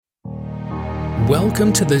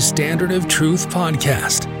Welcome to the Standard of Truth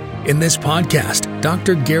podcast. In this podcast,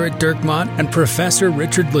 Dr. Garrett Dirkmaat and Professor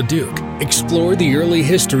Richard Leduc explore the early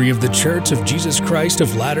history of the Church of Jesus Christ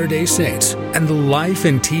of Latter-day Saints and the life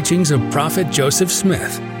and teachings of Prophet Joseph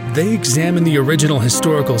Smith. They examine the original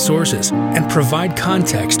historical sources and provide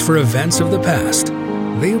context for events of the past.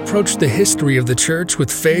 They approach the history of the Church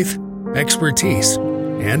with faith, expertise,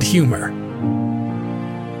 and humor.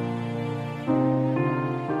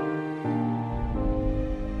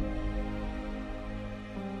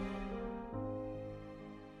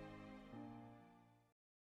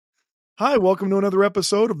 Hi, welcome to another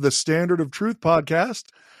episode of the Standard of Truth podcast.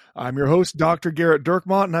 I'm your host, Dr. Garrett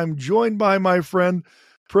Dirkmaat, and I'm joined by my friend,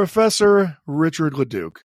 Professor Richard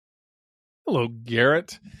Leduc. Hello,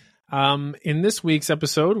 Garrett. In this week's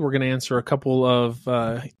episode, we're going to answer a couple of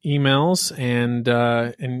emails, and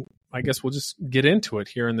I guess we'll just get into it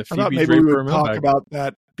here in the Phoebe maybe Draper we would talk mailbag. about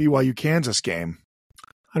that BYU Kansas game.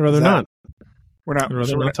 I'd rather not. We're not. I'd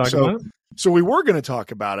rather not talk about it. So we were going to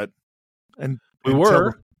talk about it, and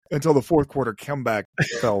until the fourth quarter comeback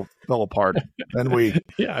fell apart. Then we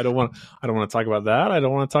I don't want to talk about that. I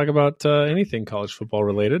don't want to talk about anything college football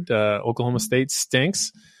related. Oklahoma State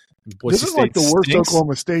stinks. Boise this is State like the worst stinks.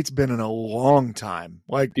 Oklahoma State's been in a long time.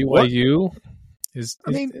 Like BYU is.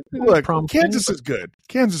 Look, Kansas is good.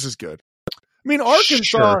 Kansas is good. I mean,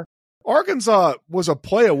 Arkansas was a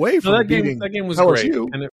play away from beating that game was LSU.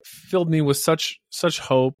 great, and it filled me with such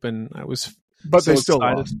hope, and I was. But so they still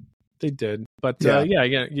excited. lost. They did, but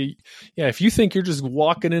if you think you're just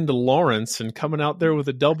walking into Lawrence and coming out there with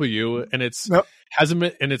a W, and it's not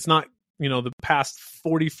the past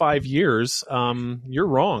 45 years, you're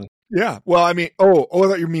wrong. Yeah, well, I mean, I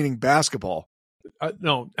thought you were meaning basketball.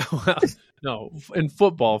 No, no, in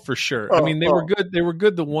football for sure. I mean, they were good. They were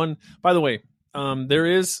good. By the way, there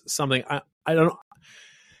is something I don't.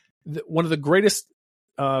 One of the greatest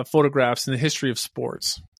photographs in the history of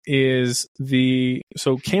sports is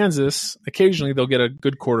Kansas. Occasionally they'll get a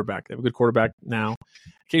good quarterback. They have a good quarterback now.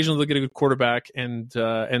 Occasionally they'll get a good quarterback, and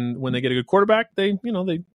when they get a good quarterback, they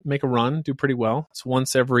make a run, do pretty well. It's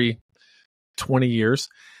once every 20 years.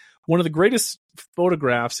 One of the greatest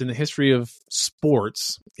photographs in the history of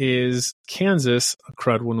sports is Kansas.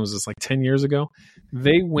 When was this? Like 10 years ago.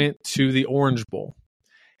 They went to the Orange Bowl,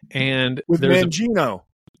 and with Mangino.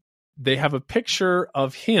 They have a picture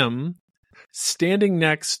of him standing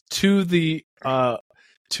next to the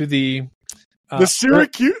Syracuse,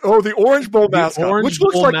 the Orange Bowl mascot, which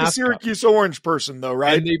looks like mascot. the Syracuse Orange person, though,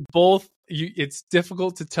 right? And they both. It's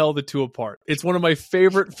difficult to tell the two apart. It's one of my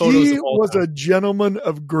favorite photos. He of all was time. a gentleman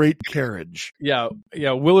of great carriage. Yeah.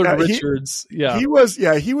 Willard Richards. He was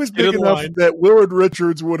big enough that Willard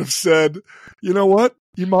Richards would have said, "You know what?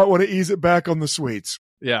 You might want to ease it back on the sweets."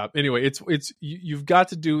 Yeah. Anyway, it's you've got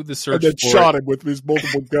to do the search. And then shot him with his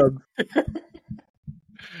multiple guns.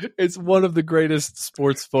 It's one of the greatest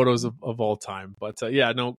sports photos of all time. But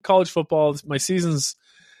college football. My seasons.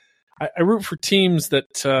 I root for teams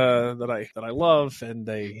that I love, and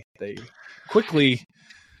they quickly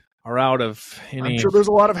are out of any. I'm sure there's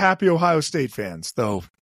a lot of happy Ohio State fans, though.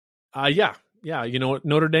 Yeah. You know what,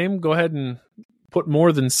 Notre Dame? Go ahead and put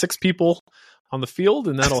more than 6 people on the field,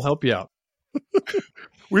 and that'll help you out.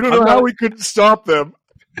 We don't know how we could stop them.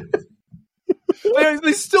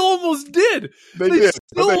 They still almost did. They did.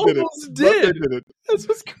 That's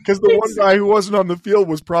because the one guy who wasn't on the field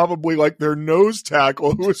was probably like their nose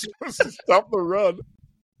tackle who was supposed to stop the run.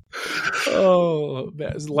 Oh,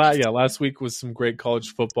 last week was some great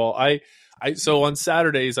college football. So on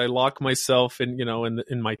Saturdays I lock myself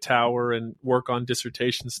in my tower and work on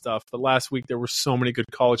dissertation stuff. But last week there were so many good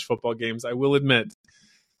college football games. I will admit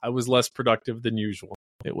I was less productive than usual.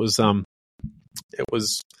 It was a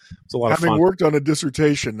lot of fun. Having worked on a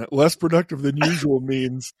dissertation, less productive than usual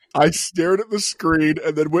means I stared at the screen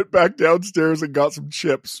and then went back downstairs and got some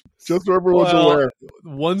chips. Just so everyone's aware.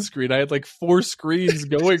 One screen. I had like 4 screens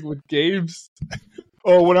going with games.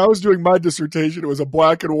 Oh, when I was doing my dissertation, it was a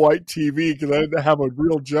black and white TV because I didn't have a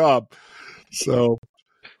real job. So,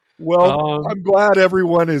 I'm glad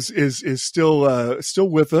everyone is still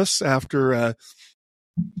with us after.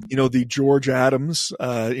 The George Adams,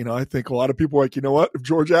 I think a lot of people are like, you know what? If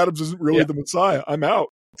George Adams isn't really the Messiah, I'm out.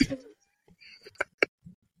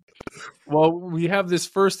 Well, we have this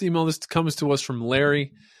first email. This comes to us from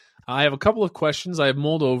Larry. I have a couple of questions I have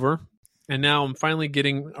mulled over, and now I'm finally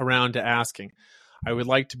getting around to asking. I would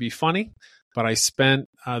like to be funny, but I spent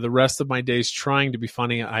the rest of my days trying to be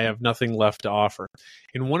funny. I have nothing left to offer.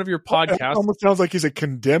 In one of your podcasts... That almost sounds like he's a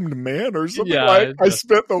condemned man or something. Yeah, I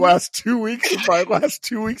spent the last 2 weeks of my last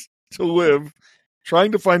 2 weeks to live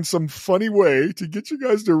trying to find some funny way to get you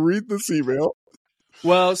guys to read this email.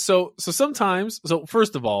 Well, so sometimes,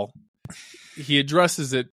 first of all, he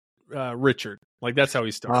addresses it Richard. Like that's how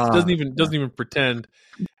he starts. Doesn't even pretend.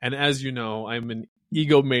 And as you know, I'm an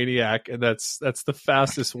egomaniac, and that's the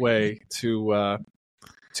fastest way to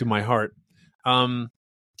my heart. In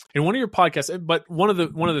one of your podcasts, but one of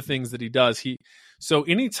the things that he does, so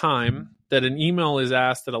anytime that an email is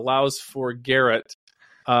asked that allows for Garrett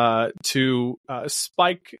to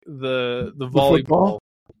spike the volleyball,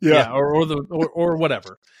 or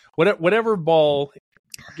whatever ball,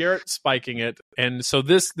 Garrett spiking it, and so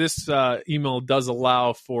this email does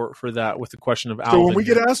allow for that with the question of Alvin. So when we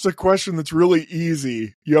get asked a question that's really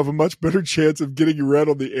easy, you have a much better chance of getting read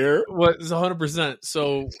on the air. Well, it's 100%.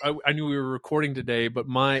 So I knew we were recording today, but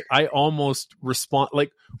I almost respond,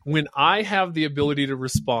 like when I have the ability to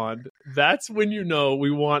respond. That's when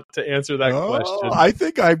we want to answer that question. I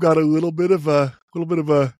think I've got a little bit of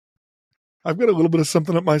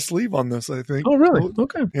something up my sleeve on this, I think. Oh, really?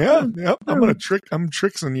 Okay. Yeah. I'm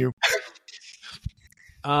tricksing you.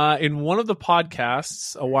 In one of the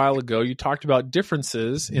podcasts a while ago, you talked about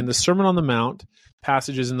differences in the Sermon on the Mount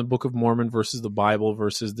passages in the Book of Mormon versus the Bible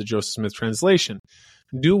versus the Joseph Smith translation.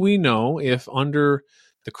 Do we know if under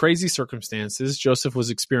the crazy circumstances Joseph was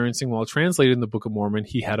experiencing while translating the Book of Mormon,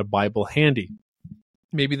 he had a Bible handy?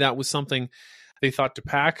 Maybe that was something they thought to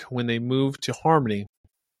pack when they moved to Harmony.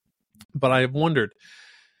 But I have wondered,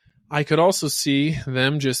 I could also see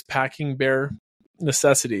them just packing bare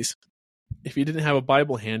necessities. If he didn't have a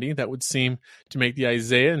Bible handy, that would seem to make the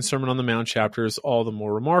Isaiah and Sermon on the Mount chapters all the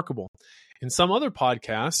more remarkable. In some other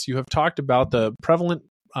podcasts, you have talked about the prevalent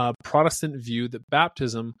Protestant view that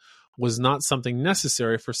baptism was not something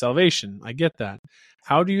necessary for salvation. I get that.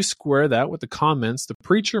 How do you square that with the comments the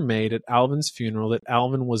preacher made at Alvin's funeral that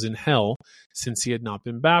Alvin was in hell since he had not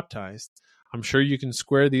been baptized? I'm sure you can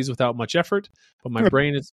square these without much effort, but my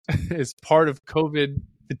brain is part of COVID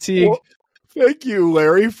fatigue. Well, thank you,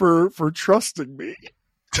 Larry, for trusting me.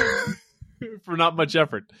 For not much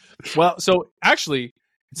effort. Well, so actually,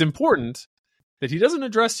 it's important that he doesn't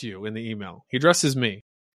address you in the email. He addresses me,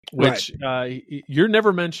 which you're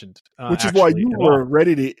never mentioned. Which is why you were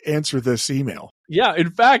ready to answer this email. Yeah,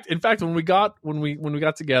 in fact, when we got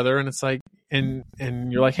together, and it's like, and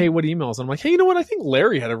you're like, hey, what emails? And I'm like, hey, you know what? I think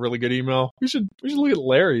Larry had a really good email. We should look at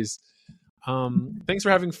Larry's. Thanks for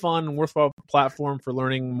having fun and worthwhile platform for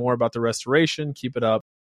learning more about the restoration. Keep it up,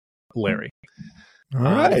 Larry. All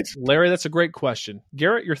right, Larry, that's a great question.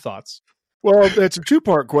 Garrett, your thoughts? Well, that's a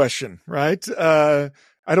two-part question, right? I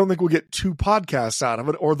don't think we'll get two podcasts out of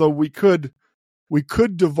it, although we could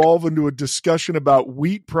devolve into a discussion about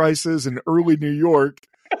wheat prices in early New York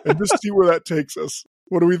and just see where that takes us.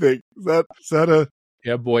 What do we think? Is that a...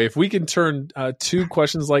 Yeah, boy, if we can turn two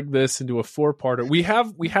questions like this into a four-parter. We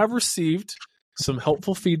have received some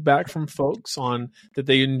helpful feedback from folks on that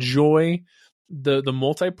they enjoy the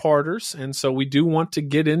multi-parters, and so we do want to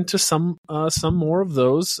get into some more of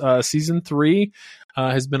those. Season 3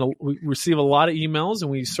 has been we receive a lot of emails,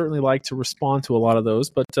 and we certainly like to respond to a lot of those.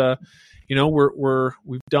 But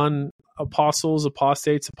we've done Apostles,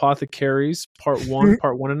 Apostates, Apothecaries, part 1,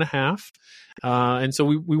 part 1.5. And so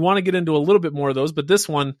we want to get into a little bit more of those. But this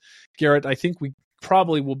one, Garrett, I think we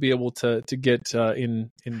probably will be able to get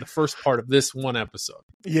in the first part of this one episode.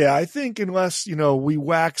 Yeah, I think unless, we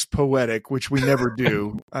wax poetic, which we never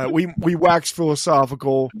do, we wax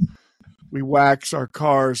philosophical, we wax our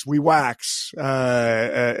cars, we wax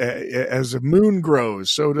as a moon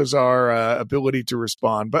grows, so does our ability to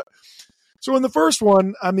respond. But so in the first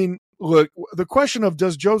one, I mean, look, the question of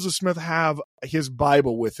does Joseph Smith have his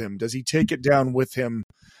Bible with him? Does he take it down with him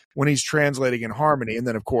when he's translating in Harmony? And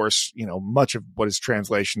then, of course, much of what his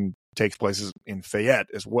translation takes place is in Fayette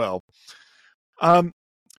as well.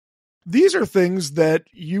 These are things that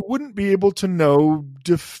you wouldn't be able to know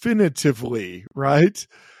definitively, right?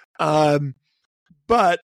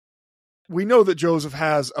 But we know that Joseph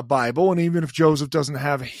has a Bible, and even if Joseph doesn't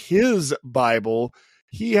have his Bible,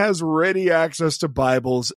 he has ready access to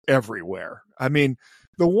Bibles everywhere. I mean,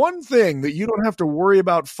 the one thing that you don't have to worry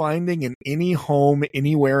about finding in any home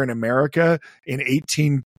anywhere in America in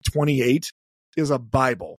 1828 is a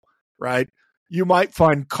Bible, right? You might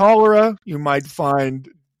find cholera, you might find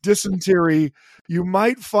dysentery, you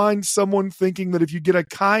might find someone thinking that if you get a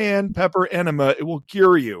cayenne pepper enema, it will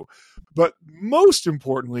cure you. But most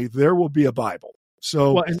importantly, there will be a Bible.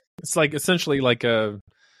 So it's like essentially like an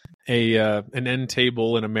end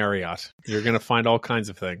table in a Marriott. You're going to find all kinds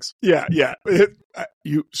of things. Yeah.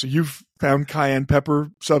 You've found cayenne pepper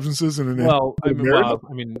substances in an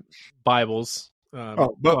Bibles. Bibles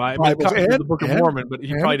the Book of Mormon, but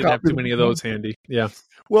he probably didn't have too many of those handy. Yeah.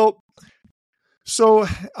 Well, So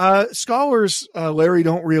scholars, Larry,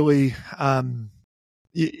 don't really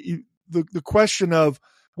the question of,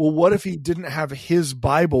 well, what if he didn't have his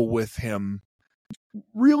Bible with him,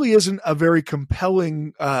 really isn't a very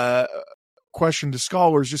compelling question to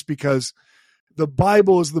scholars, just because the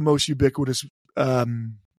Bible is the most ubiquitous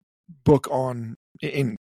book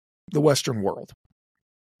in the Western world.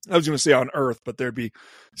 I was going to say on Earth, but there'd be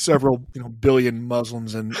several billion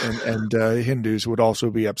Muslims and Hindus who would also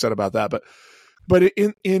be upset about that. But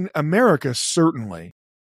in America, certainly,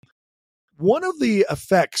 one of the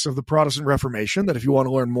effects of the Protestant Reformation that if you want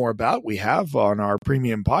to learn more about, we have on our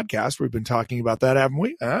premium podcast. We've been talking about that, haven't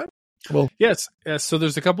we? Well, yes. So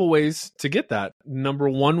there's a couple ways to get that. Number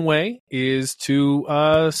one way is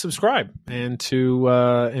to subscribe and to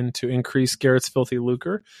increase Garrett's filthy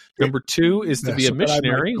lucre. Number two is to be a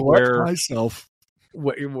missionary where myself.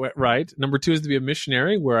 Right. Number two is to be a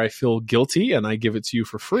missionary where I feel guilty and I give it to you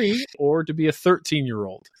for free, or to be a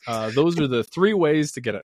 13-year-old. Those are the three ways to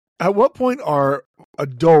get it. At what point are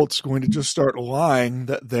adults going to just start lying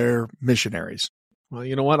that they're missionaries? Well,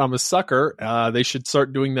 you know what? I'm a sucker. They should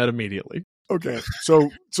start doing that immediately. Okay.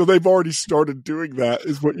 So they've already started doing that,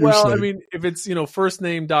 is what you're saying. Well, I mean, if it's, first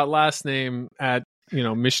name dot last name at,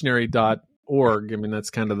 missionary.org, I mean,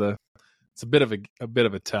 that's kind of it's a bit of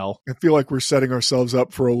a tell. I feel like we're setting ourselves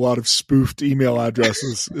up for a lot of spoofed email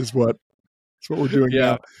addresses is what we're doing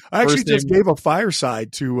now. I actually just gave a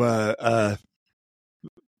fireside to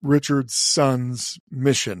Richard's son's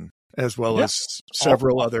mission, as well as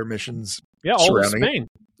several other missions. Yeah, all of Spain.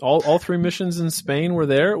 All three missions in Spain were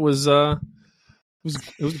there. It was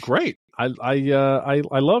great. I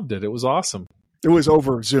loved it. It was awesome. It was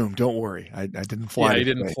over Zoom. Don't worry. I didn't fly. Yeah, I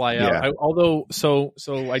didn't fly out. Yeah.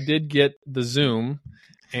 So I did get the Zoom,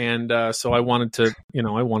 and so I wanted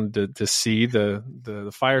to see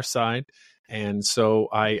the fireside. And so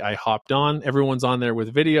I hopped on. Everyone's on there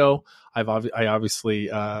with video. I obviously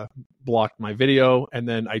blocked my video, and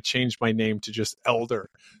then I changed my name to just Elder.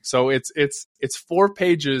 So it's 4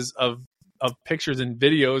 pages of pictures and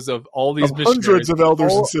videos of all these missionaries, hundreds of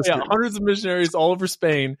elders and sisters. Yeah, hundreds of missionaries all over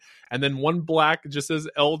Spain, and then one black just says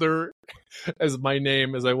Elder as my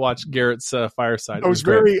name as I watched Garrett's fireside.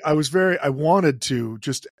 I wanted to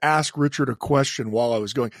just ask Richard a question while I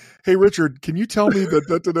was going, hey, Richard, can you tell me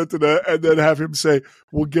that, and then have him say,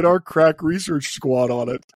 we'll get our crack research squad on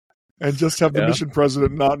it. And just have the mission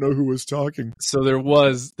president not know who was talking. So there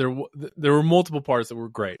were multiple parts that were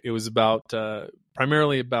great. It was about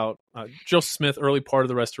primarily about Joseph Smith, early part of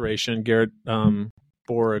the Restoration. Garrett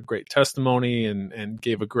bore a great testimony and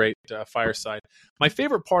gave a great fireside. My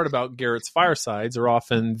favorite part about Garrett's firesides are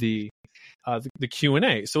often the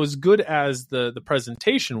Q&A. So as good as the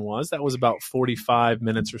presentation was, that was about 45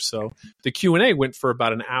 minutes or so. The Q&A went for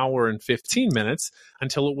about an hour and 15 minutes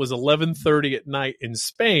until it was 11:30 at night in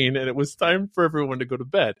Spain, and it was time for everyone to go to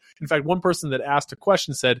bed. In fact, one person that asked a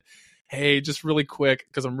question said, hey, just really quick,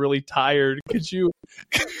 because I'm really tired, could you...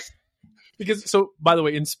 by the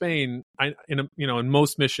way, in Spain, in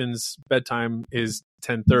most missions, bedtime is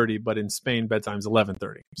 10:30, but in Spain, bedtime is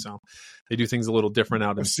 11:30. So they do things a little different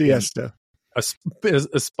out in siesta.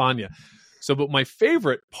 España. So, but my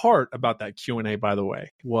favorite part about that Q&A, by the way,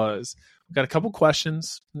 was we got a couple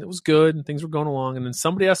questions, and it was good, and things were going along, and then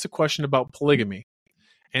somebody asked a question about polygamy.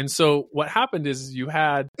 And so what happened is you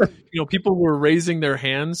had, people were raising their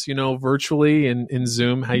hands, virtually in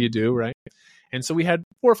Zoom, how you do, right? And so we had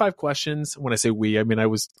 4 or 5 questions. When I say we, I mean I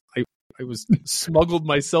was smuggled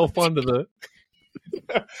myself onto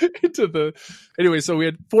anyway. So we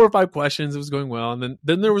had 4 or 5 questions. It was going well, and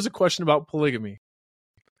then there was a question about polygamy,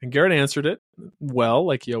 and Garrett answered it well,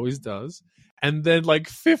 like he always does. And then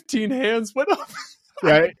 15 hands went up.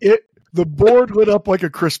 Right. The board lit up like a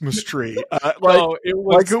Christmas tree. It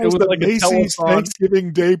was the Macy's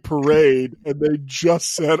Thanksgiving Day parade, and they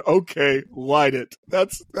just said, "Okay, light it."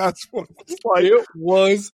 That's what it was like. It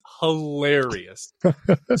was hilarious.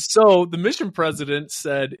 So the mission president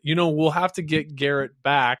said, we'll have to get Garrett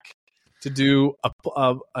back to do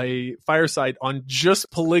a fireside on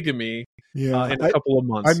just polygamy in a couple of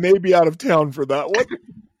months. I may be out of town for that one.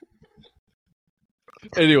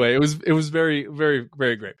 Anyway, it was very, very,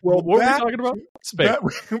 very great. Well, what were we talking about? Spain.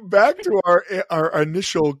 Back to our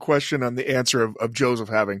initial question on the answer of Joseph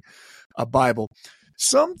having a Bible.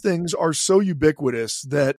 Some things are so ubiquitous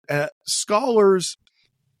that scholars,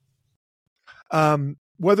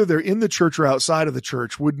 whether they're in the church or outside of the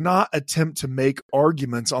church, would not attempt to make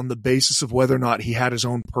arguments on the basis of whether or not he had his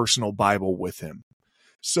own personal Bible with him.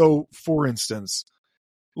 So, for instance,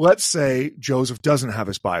 let's say Joseph doesn't have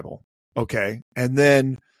his Bible. Okay. And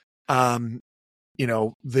then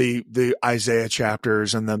the Isaiah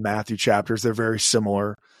chapters and the Matthew chapters, they're very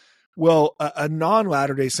similar. Well, a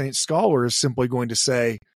non-Latter-day Saint scholar is simply going to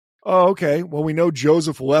say, oh, okay, well, we know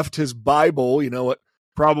Joseph left his Bible,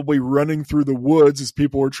 probably running through the woods as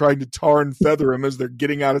people were trying to tar and feather him as they're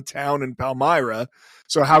getting out of town in Palmyra.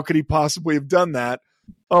 So how could he possibly have done that?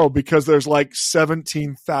 Oh, because there's like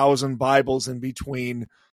 17,000 Bibles in between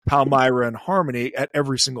Palmyra and Harmony. At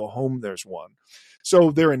every single home, there's one.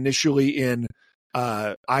 So they're initially in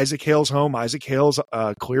Isaac Hale's home. Isaac Hale's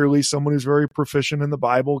clearly someone who's very proficient in the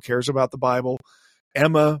Bible, cares about the Bible.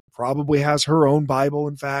 Emma probably has her own Bible,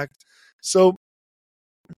 in fact. So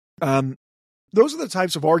those are the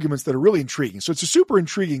types of arguments that are really intriguing. So it's a super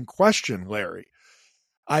intriguing question, Larry.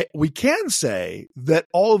 We can say that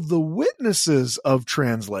all of the witnesses of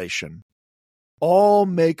translation all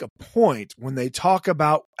make a point when they talk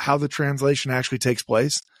about how the translation actually takes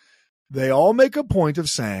place. They all make a point of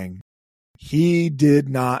saying he did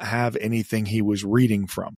not have anything he was reading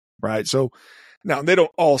from, right? So now they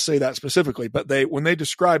don't all say that specifically, but when they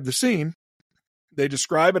describe the scene, they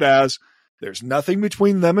describe it as there's nothing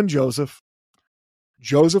between them and Joseph.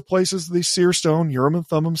 Joseph places the seer stone, Urim and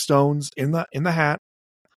Thummim stones in the hat.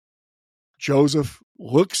 Joseph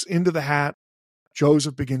looks into the hat.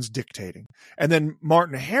 Joseph begins dictating. And then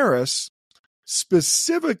Martin Harris,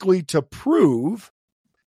 specifically to prove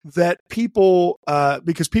that people,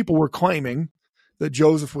 because people were claiming that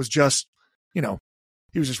Joseph was just, he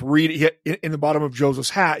was just reading in the bottom of Joseph's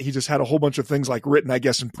hat. He just had a whole bunch of things like written, I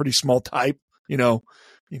guess, in pretty small type,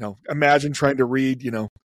 imagine trying to read,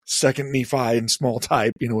 Second Nephi in small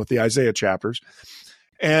type, with the Isaiah chapters,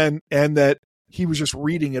 and that he was just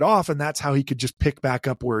reading it off, and that's how he could just pick back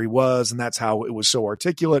up where he was, and that's how it was so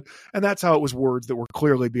articulate, and that's how it was words that were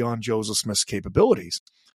clearly beyond Joseph Smith's capabilities.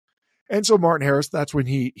 And so Martin Harris, that's when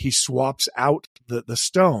he swaps out the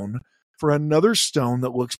stone for another stone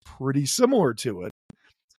that looks pretty similar to it,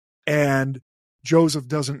 and Joseph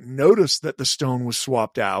doesn't notice that the stone was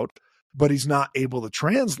swapped out, but he's not able to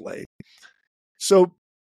translate. So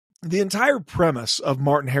the entire premise of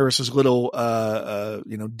Martin Harris's little,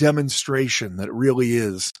 demonstration that it really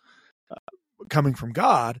is coming from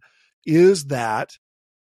God is that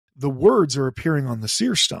the words are appearing on the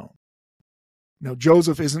seer stone. Now,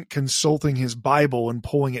 Joseph isn't consulting his Bible and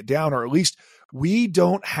pulling it down, or at least we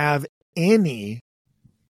don't have any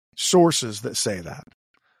sources that say that.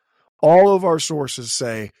 All of our sources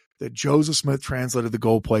say that Joseph Smith translated the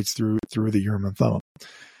gold plates through the Urim and Thummim.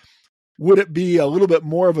 Would it be a little bit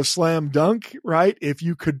more of a slam dunk, right, if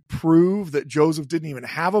you could prove that Joseph didn't even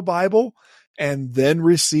have a Bible and then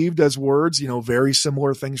received as words, very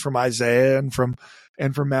similar things from Isaiah and from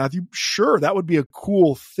Matthew? Sure, that would be a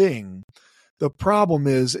cool thing. The problem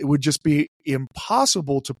is it would just be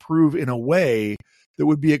impossible to prove in a way that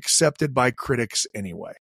would be accepted by critics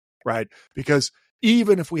anyway, right? Because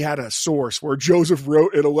even if we had a source where Joseph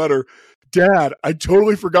wrote in a letter, Dad, I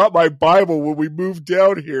totally forgot my Bible when we moved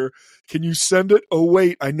down here. Can you send it? Oh,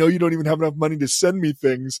 wait, I know you don't even have enough money to send me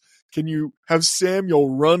things. Can you have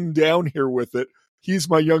Samuel run down here with it? He's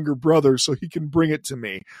my younger brother, so he can bring it to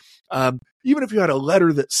me. Even if you had a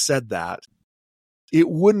letter that said that, it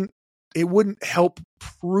wouldn't help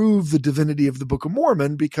prove the divinity of the Book of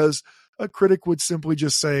Mormon, because a critic would simply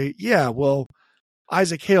just say, yeah, well,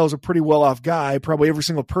 Isaac Hale is a pretty well-off guy. Probably every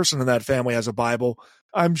single person in that family has a Bible.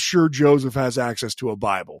 I'm sure Joseph has access to a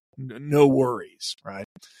Bible. No worries, right?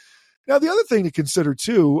 Now, the other thing to consider,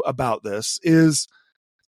 too, about this is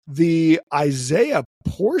the Isaiah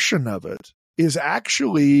portion of it is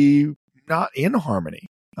actually not in Harmony.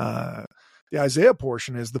 The Isaiah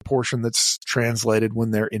portion is the portion that's translated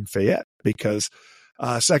when they're in Fayette, because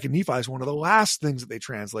Second Nephi is one of the last things that they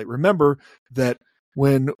translate. Remember that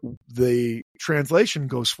when the translation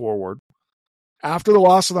goes forward, after the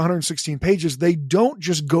loss of the 116 pages, they don't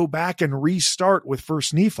just go back and restart with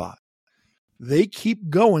First Nephi. They keep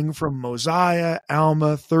going from Mosiah,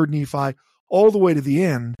 Alma, Third Nephi, all the way to the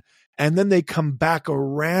end, and then they come back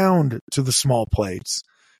around to the small plates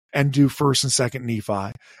and do First and Second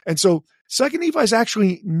Nephi. And so Second Nephi is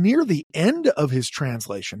actually near the end of his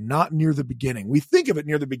translation, not near the beginning. We think of it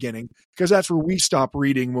near the beginning because that's where we stop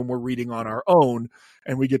reading when we're reading on our own,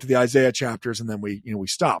 and we get to the Isaiah chapters, and then we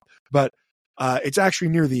stop. But it's actually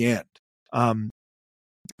near the end.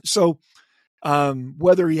 So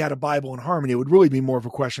whether he had a Bible in Harmony, it would really be more of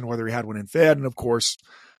a question of whether he had one in Fayette. And of course,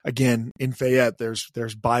 again, in Fayette,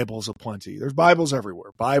 there's Bibles aplenty. There's Bibles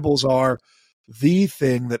everywhere. Bibles are the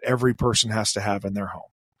thing that every person has to have in their home.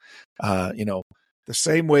 The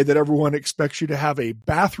same way that everyone expects you to have a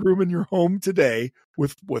bathroom in your home today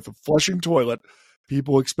with a flushing toilet,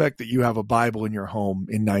 People expect that you have a Bible in your home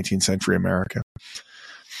in 19th century America.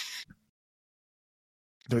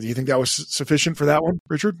 Do you think that was sufficient for that one,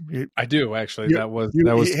 Richard? I do, actually. That was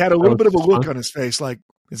he had a little bit of a look on his face, like,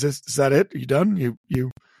 is that it? Are you done?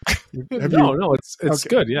 No, it's okay.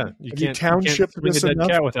 Good. Yeah, you can't bring a dead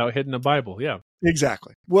cat without hitting a Bible. Yeah,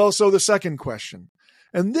 exactly. Well, so the second question,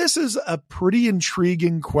 and this is a pretty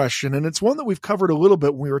intriguing question, and it's one that we've covered a little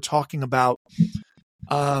bit when we were talking about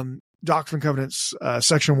Doctrine and Covenants,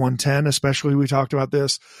 section 110, especially. We talked about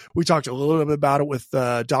this. We talked a little bit about it with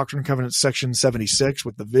Doctrine and Covenants, section 76,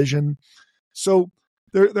 with the vision. So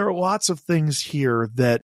there are lots of things here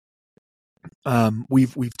that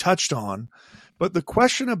we've touched on, but the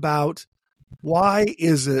question about why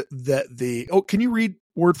is it that can you read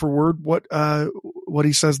word for word what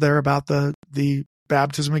he says there about the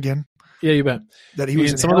baptism again? Yeah, you bet. That he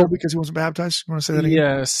was in hell because he wasn't baptized? You want to say that again?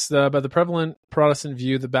 Yes. By the prevalent Protestant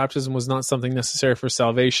view, the baptism was not something necessary for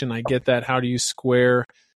salvation. I get that. How do you square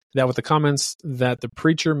that with the comments that the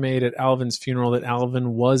preacher made at Alvin's funeral, that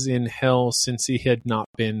Alvin was in hell since he had not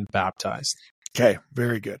been baptized? Okay,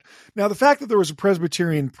 very good. Now, the fact that there was a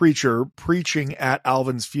Presbyterian preacher preaching at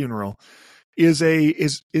Alvin's funeral is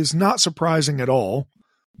not surprising at all,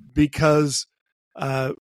 because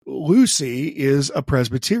Lucy is a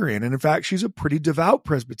Presbyterian, and in fact, she's a pretty devout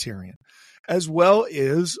Presbyterian, as well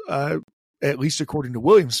as, at least according to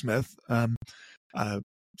William Smith,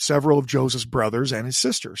 several of Joseph's brothers and his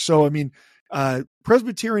sister. So, I mean,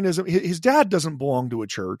 Presbyterianism, his dad doesn't belong to a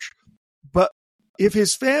church, but if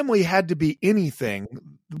his family had to be anything,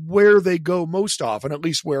 where they go most often, at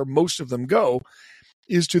least where most of them go,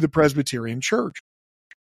 is to the Presbyterian church.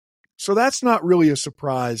 So that's not really a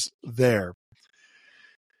surprise there.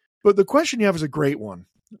 But the question you have is a great one.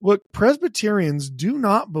 Look, Presbyterians do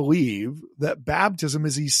not believe that baptism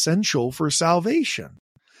is essential for salvation.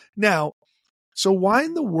 Now, so why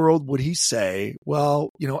in the world would he say, well,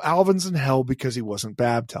 Alvin's in hell because he wasn't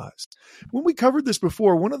baptized? When we covered this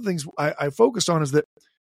before, one of the things I focused on is that,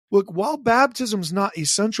 look, while baptism is not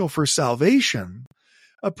essential for salvation,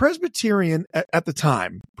 a Presbyterian at the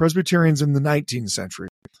time, Presbyterians in the 19th century,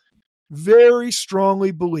 very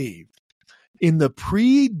strongly believed in the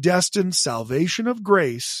predestined salvation of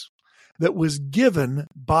grace that was given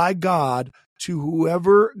by God to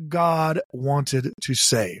whoever God wanted to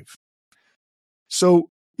save. So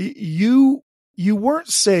you weren't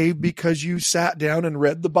saved because you sat down and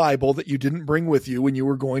read the Bible that you didn't bring with you when you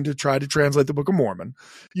were going to try to translate the Book of Mormon.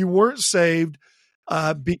 You weren't saved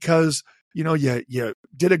because you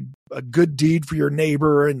did a good deed for your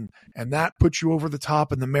neighbor and that put you over the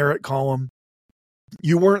top in the merit column.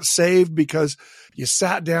 You weren't saved because you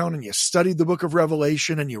sat down and you studied the book of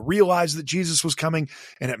Revelation and you realized that Jesus was coming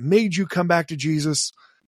and it made you come back to Jesus.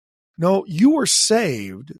 No, you were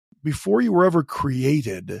saved before you were ever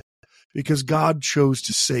created because God chose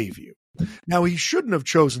to save you. Now, he shouldn't have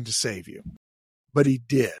chosen to save you, but he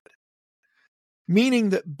did.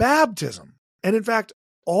 Meaning that baptism, and in fact,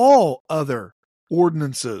 all other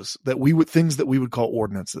ordinances things that we would call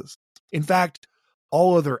ordinances, in fact,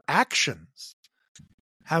 all other actions,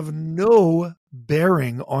 have no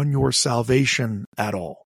bearing on your salvation at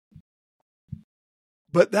all.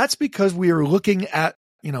 But that's because we are looking at,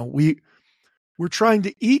 we're trying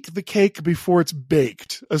to eat the cake before it's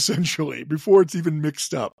baked, essentially, before it's even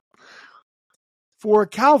mixed up. For a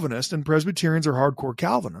Calvinist, and Presbyterians are hardcore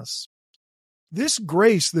Calvinists, this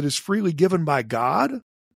grace that is freely given by God,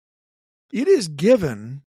 it is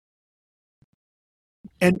given,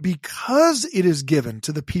 and because it is given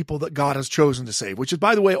to the people that God has chosen to save, which is,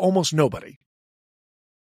 by the way, almost nobody.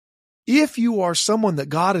 If you are someone that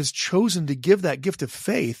God has chosen to give that gift of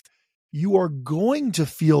faith, you are going to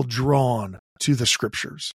feel drawn to the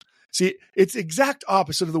scriptures. See, it's exact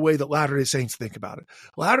opposite of the way that Latter-day Saints think about it.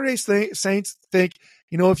 Latter-day Saints think,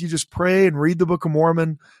 if you just pray and read the Book of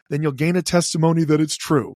Mormon, then you'll gain a testimony that it's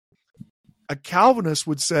true. A Calvinist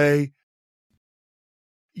would say,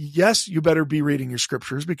 yes, you better be reading your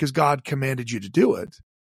scriptures because God commanded you to do it.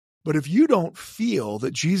 But if you don't feel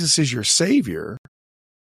that Jesus is your Savior,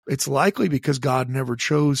 it's likely because God never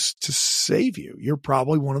chose to save you. You're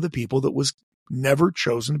probably one of the people that was never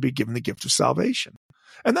chosen to be given the gift of salvation.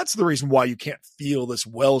 And that's the reason why you can't feel this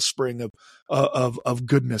wellspring of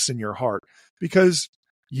goodness in your heart, because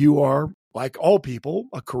you are, like all people,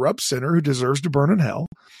 a corrupt sinner who deserves to burn in hell.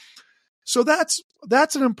 So that's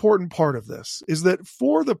an important part of this, is that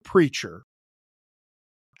for the preacher,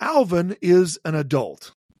 Alvin is an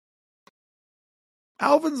adult.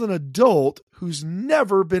 Alvin's an adult who's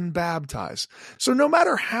never been baptized. So no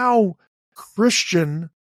matter how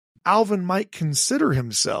Christian Alvin might consider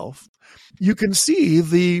himself, you can see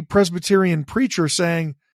the Presbyterian preacher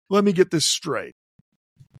saying, let me get this straight.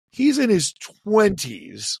 He's in his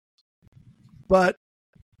 20s, but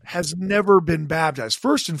has never been baptized.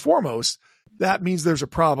 First and foremost, that means there's a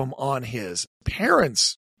problem on his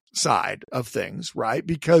parents' side of things, right?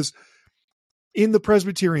 Because in the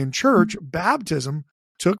Presbyterian Church, baptism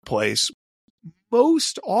took place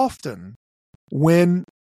most often when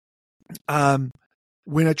a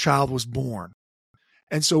child was born.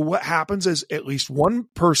 And so what happens is at least one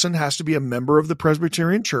person has to be a member of the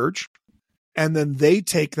Presbyterian Church, and then they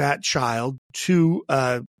take that child to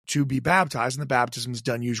be baptized, and the baptism is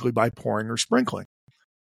done usually by pouring or sprinkling.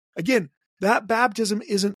 Again, that baptism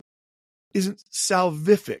isn't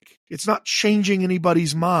salvific. It's not changing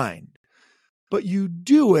anybody's mind, but you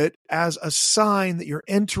do it as a sign that you're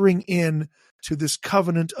entering in to this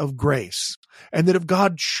covenant of grace. And that if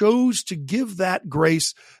God chose to give that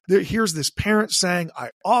grace, here's this parent saying,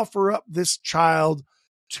 I offer up this child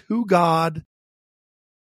to God,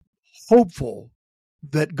 hopeful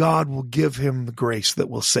that God will give him the grace that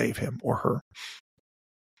will save him or her.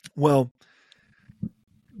 Well,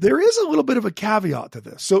 there is a little bit of a caveat to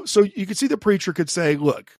this. So you could see the preacher could say,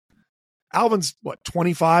 look, Alvin's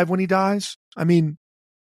 25 when he dies? I mean,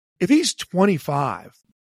 if he's 25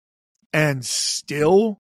 and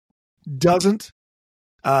still hasn't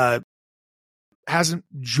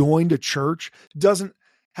joined a church,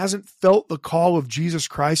 hasn't felt the call of Jesus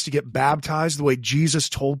Christ to get baptized the way Jesus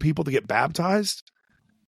told people to get baptized,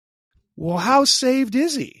 well, how saved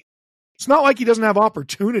is he? It's not like he doesn't have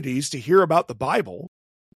opportunities to hear about the Bible.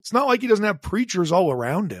 It's not like he doesn't have preachers all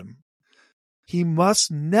around him. He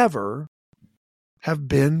must never have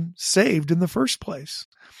been saved in the first place.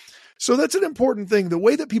 So that's an important thing. The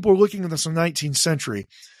way that people are looking at this in the 19th century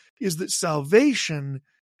is that salvation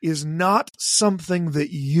is not something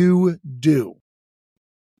that you do.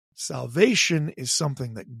 Salvation is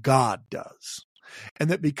something that God does. And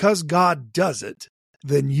that because God does it,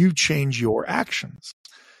 then you change your actions.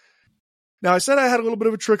 Now, I said I had a little bit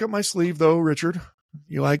of a trick up my sleeve, though, Richard.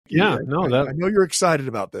 You like? Yeah, I know you're excited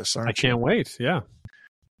about this, aren't you? I can't wait. Yeah.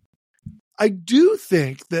 I do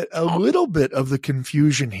think that a little bit of the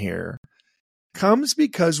confusion here comes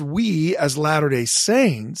because we, as Latter-day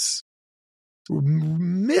Saints,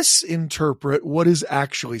 misinterpret what is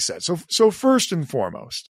actually said. So first and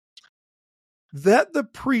foremost, that the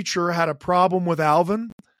preacher had a problem with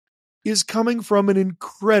Alvin is coming from an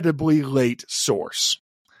incredibly late source.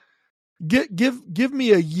 Give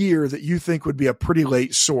me a year that you think would be a pretty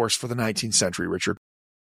late source for the 19th century, Richard.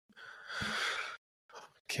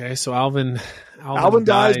 Okay, so Alvin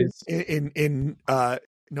dies in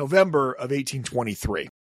November of 1823.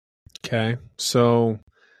 Okay, so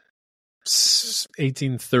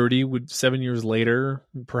 1830 7 years later,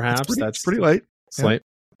 perhaps. That's pretty late. It's late.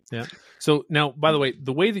 Yeah. So now, by the way,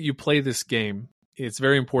 the way that you play this game, it's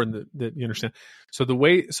very important that you understand. So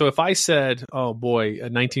if I said, "Oh boy,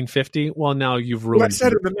 1950," well, now you've ruined. Well, I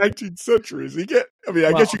said in the 19th century. I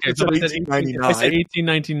guess you could say 1899. I said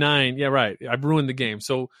 1899. Yeah, right. I've ruined the game.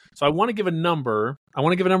 So I want to give a number. I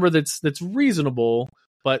want to give a number that's reasonable,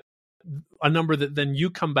 but a number that then you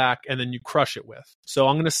come back and then you crush it with. So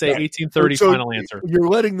I'm going to say 1830. Final answer. You're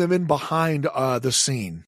letting them in behind the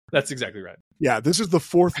scene. That's exactly right. Yeah, this is the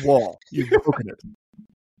fourth wall. You've broken it.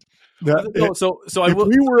 If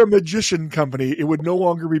we were a magician company, it would no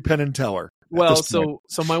longer be Penn and Teller. Well, so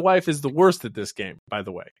my wife is the worst at this game, by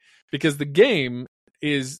the way, because the game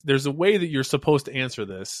is there's a way that you're supposed to answer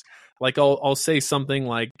this. Like I'll say something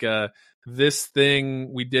like this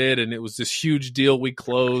thing we did, and it was this huge deal we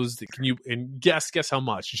closed. Can you guess how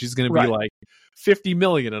much? And she's going to be like 50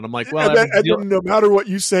 million, and I'm like, well, and then no matter what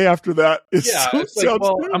you say after that,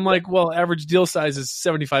 I'm like, well, average deal size is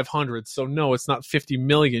 7,500, so no, it's not 50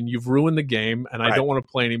 million. You've ruined the game, and I don't want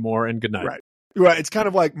to play anymore. And good night. Right. It's kind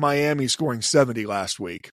of like Miami scoring 70 last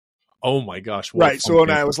week. Oh my gosh! Right. So when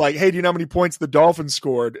I was like, "Hey, do you know how many points the Dolphins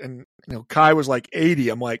scored?" and Kai was like 80.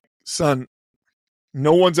 I'm like, "Son,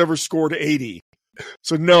 no one's ever scored 80."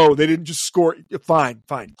 So no, they didn't just score. Fine.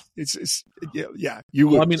 It's yeah. You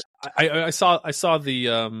lose. Well, I mean, I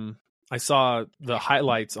saw the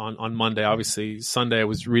highlights on Monday. Obviously, Sunday I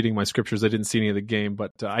was reading my scriptures. I didn't see any of the game,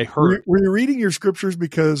 but I heard. Were you reading your scriptures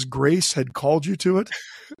because grace had called you to it?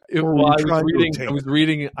 I was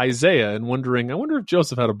reading Isaiah and wondering. I wonder if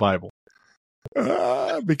Joseph had a Bible.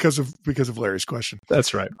 Because of Larry's question.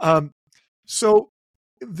 That's right. So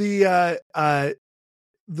the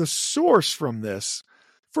source from this,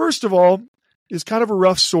 first of all, is kind of a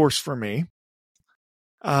rough source for me.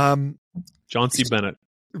 John C. Bennett.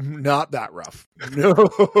 Not that rough. No.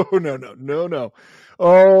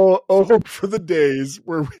 Oh, for the days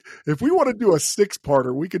where if we want to do a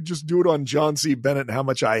 6-parter, we could just do it on John C. Bennett and how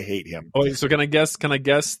much I hate him. Oh, so can I guess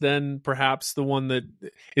then perhaps the one that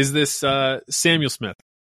is this Samuel Smith?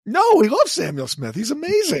 No, we love Samuel Smith. He's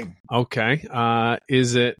amazing. Okay.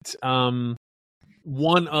 Is it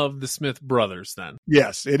one of the Smith brothers then?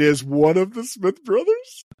 Yes, it is one of the Smith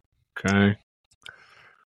brothers. Okay.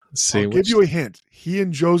 Let's see. I'll give you a hint. He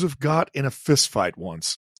and Joseph got in a fist fight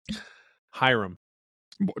once. Hiram.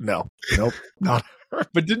 No, nope, not.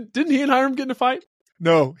 But didn't he and Hiram get in a fight?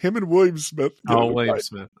 No, him and William Smith. William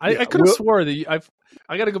Smith. I could have swore that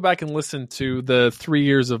I got to go back and listen to the 3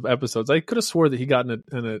 years of episodes. I could have swore that he got in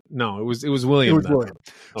a no. It was William. It was William.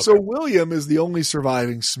 Okay. So William is the only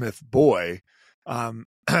surviving Smith boy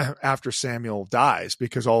after Samuel dies,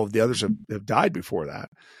 because all of the others have died before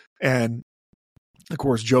that, and of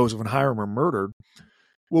course Joseph and Hiram are murdered.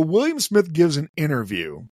 Well, William Smith gives an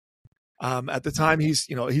interview. At the time,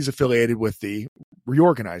 he's affiliated with the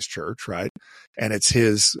Reorganized Church, right? And it's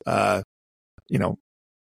his,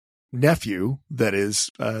 nephew that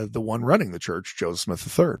is the one running the church, Joseph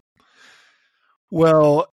Smith III.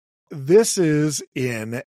 Well, this is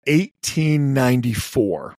in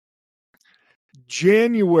 1894.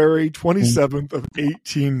 January 27th of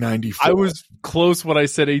 1894. I was close when I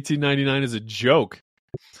said 1899 is a joke.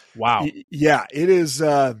 Wow. Yeah, it is.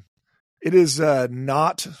 It is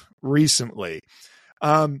not recently.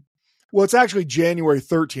 Well, it's actually January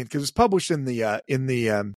 13th because it's published in the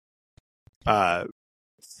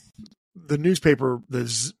newspaper,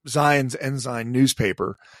 the Zion's Ensign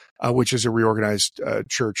newspaper, which is a Reorganized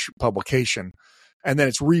Church publication, and then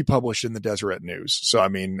it's republished in the Deseret News. So, I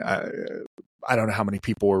mean, I don't know how many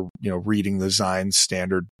people are reading the Zion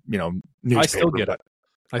Standard newspaper. I still get it.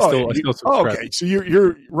 I still subscribe. Okay, so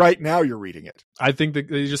you're right now. You're reading it. I think that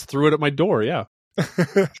they just threw it at my door. Yeah.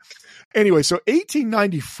 Anyway, so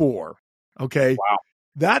 1894. Okay. Wow.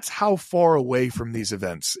 That's how far away from these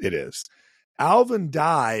events it is. Alvin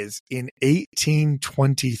dies in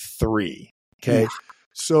 1823. Okay.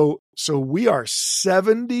 So we are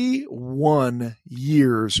 71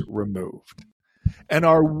 years removed. And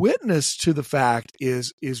our witness to the fact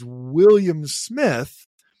is William Smith,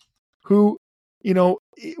 who,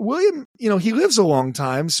 William, he lives a long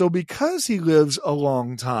time. So because he lives a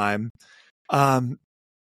long time,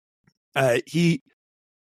 he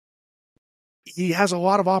has a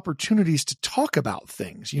lot of opportunities to talk about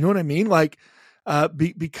things. You know what I mean? Like,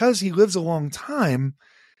 because he lives a long time,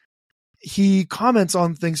 he comments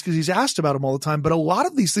on things because he's asked about them all the time. But a lot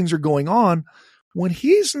of these things are going on when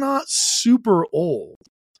he's not super old,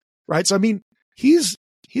 right? So, I mean, he's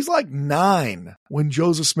like 9 when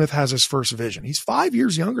Joseph Smith has his first vision. He's 5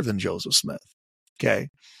 years younger than Joseph Smith. Okay.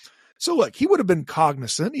 So look, he would have been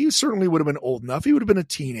cognizant. He certainly would have been old enough. He would have been a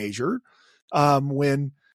teenager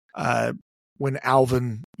when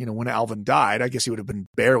Alvin died. I guess he would have been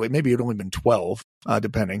maybe it had only been 12,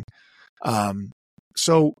 depending.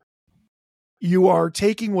 So you are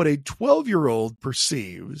taking what a 12-year-old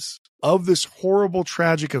perceives of this horrible,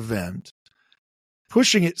 tragic event,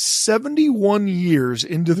 pushing it 71 years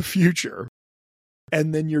into the future,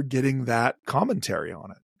 and then you're getting that commentary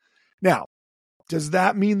on it. Now, does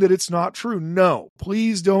that mean that it's not true? No,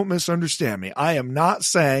 please don't misunderstand me. I am not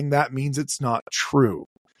saying that means it's not true.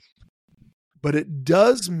 But it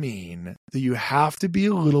does mean that you have to be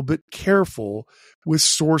a little bit careful with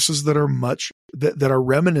sources that are that are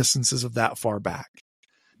reminiscences of that far back.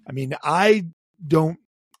 I mean, I don't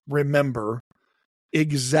remember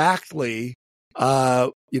exactly,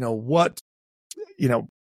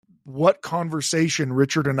 what conversation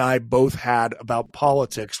Richard and I both had about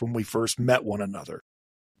politics when we first met one another.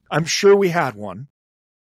 I'm sure we had one,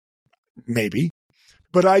 maybe.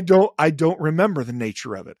 But I don't remember the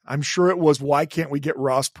nature of it. I'm sure it was, why can't we get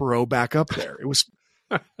Ross Perot back up there? It was,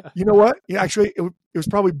 you know what? Yeah, actually, it was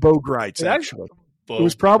probably Bo Greitz, actually. It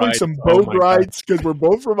was probably some Bo Greitz, because we're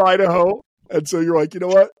both from Idaho. And so you're like, you know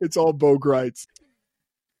what? It's all Bo Greitz.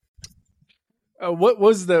 What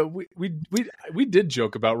was we did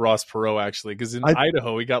joke about Ross Perot, actually, because in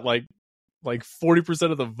Idaho, he got like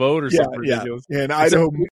 40% of the vote or something ridiculous. Yeah, in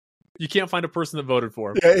Idaho. You can't find a person that voted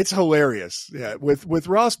for him. Yeah, it's hilarious. Yeah, with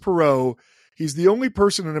Ross Perot, he's the only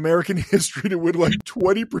person in American history to win like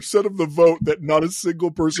 20% of the vote that not a single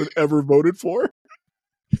person ever voted for.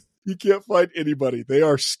 You can't find anybody. They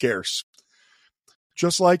are scarce.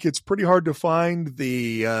 Just like it's pretty hard to find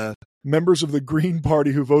the members of the Green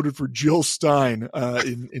Party who voted for Jill Stein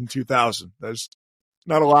in 2000. There's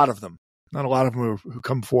not a lot of them. Not a lot of them who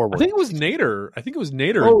come forward. I think it was Nader. Oh, it was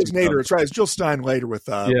Nader. That's right. It's Jill Stein later with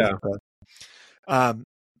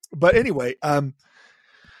But anyway,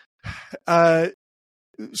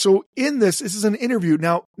 so in this is an interview.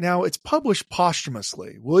 Now it's published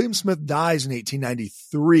posthumously. William Smith dies in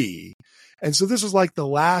 1893. And so this is like the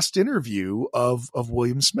last interview of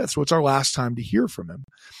William Smith. So it's our last time to hear from him.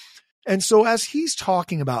 And so as he's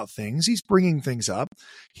talking about things, he's bringing things up.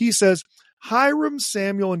 He says, Hiram,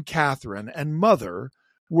 Samuel, and Catherine and mother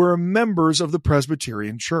were members of the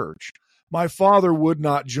Presbyterian Church. My father would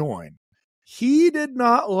not join. He did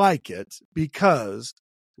not like it because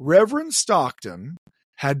Reverend Stockton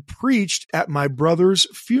had preached my brother's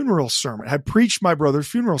funeral sermon,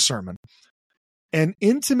 and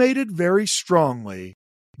intimated very strongly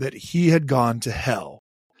that he had gone to hell.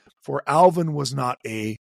 For Alvin was not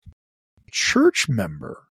a church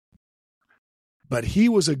member, but he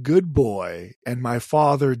was a good boy, and my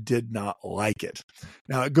father did not like it.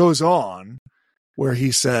 Now it goes on where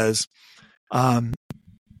he says that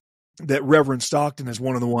Reverend Stockton is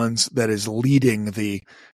one of the ones that is leading the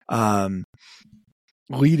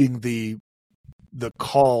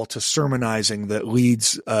call to sermonizing that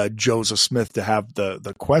leads Joseph Smith to have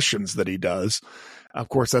the questions that he does. Of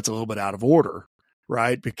course, that's a little bit out of order,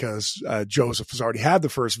 right? Because Joseph has already had the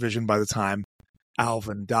first vision by the time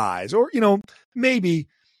Alvin dies. Or, maybe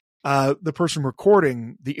the person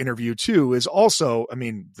recording the interview too is also,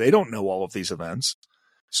 they don't know all of these events.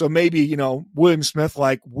 So maybe, William Smith,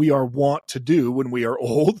 like we are wont to do when we are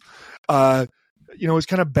old, is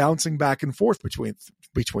kind of bouncing back and forth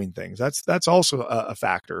between things. That's also a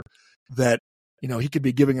factor that, he could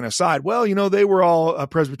be giving an aside. Well, they were all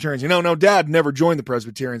Presbyterians. No, Dad never joined the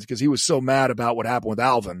Presbyterians because he was so mad about what happened with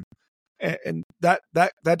Alvin. And that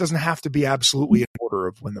doesn't have to be absolutely in order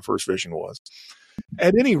of when the first vision was.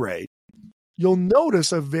 At any rate, you'll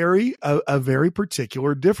notice a very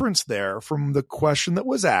particular difference there from the question that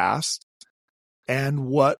was asked and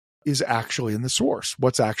what is actually in the source.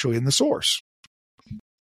 What's actually in the source?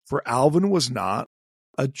 For Alvin was not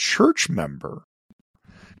a church member.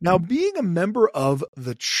 Now, being a member of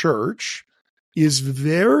the church is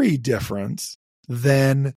very different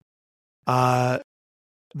than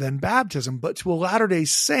baptism, but to a Latter-day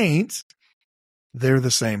Saint, they're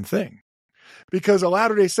the same thing. Because a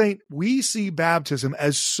Latter-day Saint, we see baptism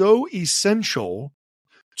as so essential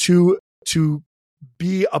to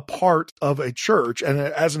be a part of a church and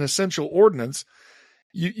as an essential ordinance.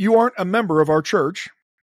 You aren't a member of our church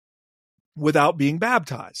without being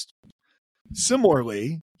baptized.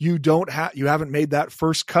 Similarly, you haven't made that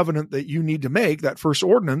first covenant that you need to make, that first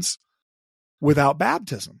ordinance, without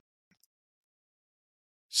baptism.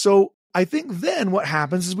 So I think then what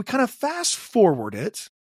happens is we kind of fast forward it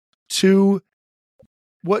to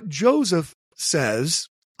what Joseph says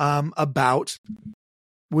about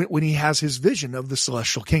when he has his vision of the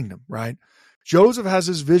celestial kingdom, right? Joseph has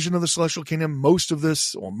his vision of the celestial kingdom. Most of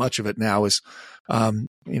this, or much of it now, is, Doctrine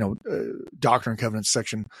and Covenants,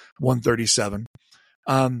 section 137.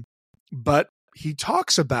 But he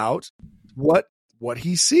talks about what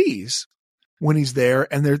he sees when he's there,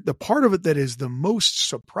 and the part of it that is the most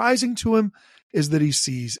surprising to him is that he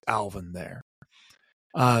sees Alvin there.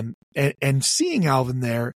 And seeing Alvin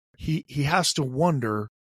there, he has to wonder,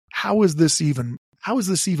 how is this even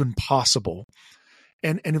possible?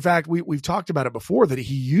 And in fact, we've talked about it before, that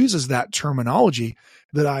he uses that terminology,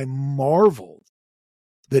 that I marveled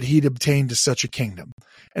that he'd obtained to such a kingdom.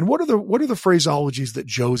 And what are the phraseologies that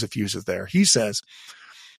Joseph uses there? He says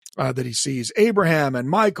that he sees Abraham and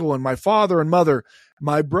Michael and my father and mother,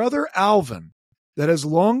 my brother Alvin, that has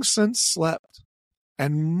long since slept,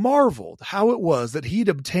 and marveled how it was that he'd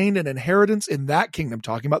obtained an inheritance in that kingdom,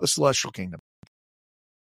 talking about the celestial kingdom.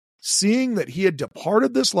 Seeing that he had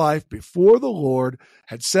departed this life before the Lord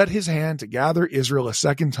had set his hand to gather Israel a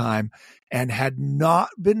second time, and had not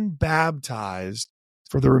been baptized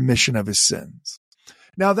for the remission of his sins.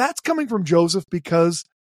 Now that's coming from Joseph because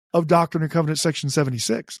of Doctrine and Covenants section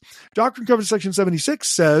 76. Doctrine and Covenants section 76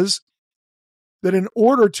 says that in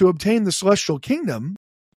order to obtain the celestial kingdom,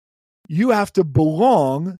 you have to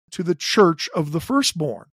belong to the church of the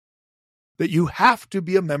firstborn. That you have to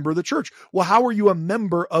be a member of the church. Well, how are you a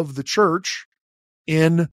member of the church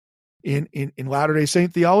in Latter-day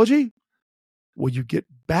Saint theology? Well, you get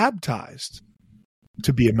baptized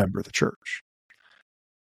to be a member of the church.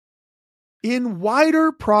 In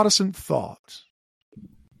wider Protestant thought,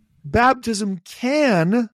 baptism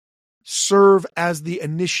can serve as the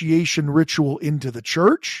initiation ritual into the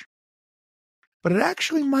church, but it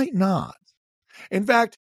actually might not. In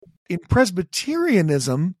fact, in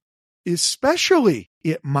Presbyterianism, especially,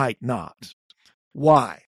 it might not.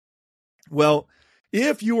 Why? Well,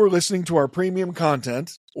 if you are listening to our premium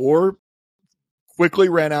content, or quickly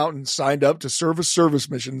ran out and signed up to serve a service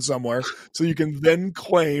mission somewhere, so you can then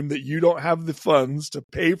claim that you don't have the funds to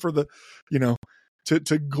pay for the,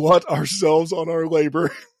 to glut ourselves on our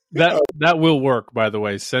labor. That will work, by the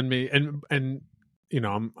way. Send me and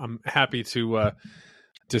I'm happy to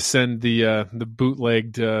send the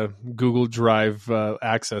bootlegged Google Drive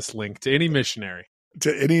access link to any missionary.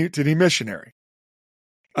 To any missionary.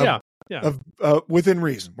 Yeah. Within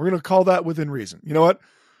reason. We're going to call that within reason. You know what?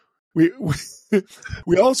 We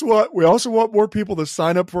also want more people to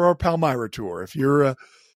sign up for our Palmyra tour. If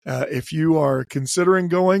you are considering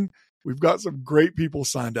going, we've got some great people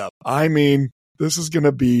signed up. I mean, this is going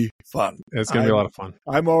to be fun. It's going to be a lot of fun.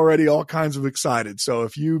 I'm already all kinds of excited. So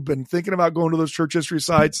if you've been thinking about going to those church history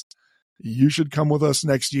sites, you should come with us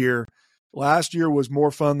next year. Last year was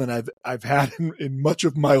more fun than I've had in much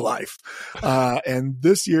of my life. And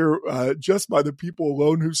this year, just by the people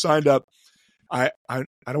alone who signed up, I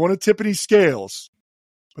don't want to tip any scales,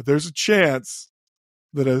 but there's a chance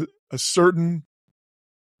that a certain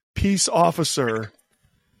peace officer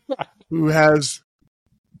who has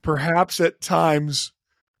perhaps at times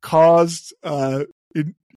caused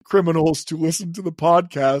criminals to listen to the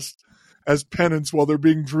podcast as penance while they're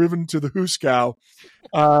being driven to the Huskow,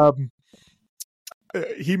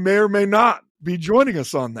 he may or may not be joining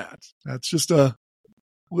us on that. That's just a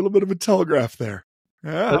little bit of a telegraph there.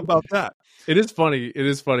 Yeah, how about that? It is funny.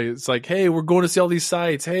 It's like, hey, we're going to see all these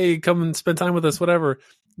sites. Hey, come and spend time with us, whatever.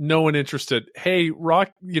 No one interested. Hey,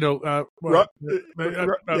 Officer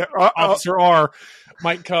R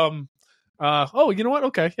might come. You know what?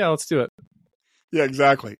 Okay, yeah, let's do it. Yeah,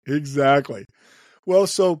 exactly. Well,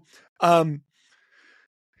 so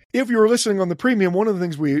if you were listening on the premium, one of the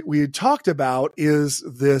things we had talked about is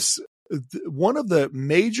this. One of the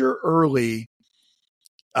major early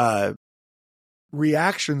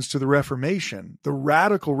reactions to the Reformation, the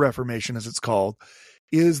radical Reformation as it's called,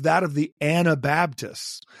 is that of the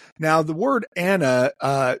Anabaptists. Now, the word Anna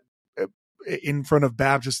in front of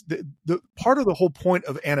Baptist, the part of the whole point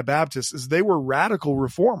of Anabaptists is they were radical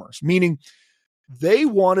reformers, meaning they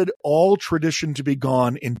wanted all tradition to be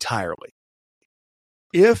gone entirely.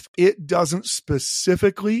 If it doesn't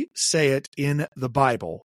specifically say it in the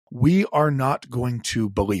Bible, we are not going to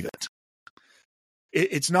believe it.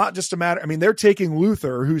 It's not just a matter. I mean, they're taking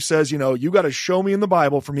Luther, who says, you got to show me in the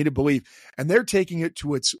Bible for me to believe. And they're taking it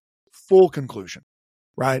to its full conclusion,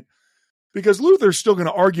 right? Because Luther's still going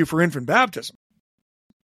to argue for infant baptism.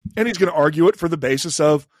 And he's going to argue it for the basis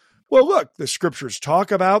of, well, look, the scriptures talk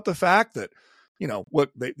about the fact that,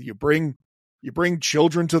 you bring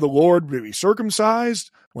children to the Lord to be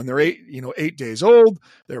circumcised when they're 8 days old.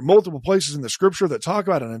 There are multiple places in the scripture that talk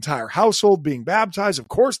about an entire household being baptized. Of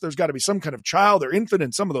course, there's got to be some kind of child or infant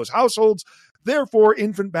in some of those households. Therefore,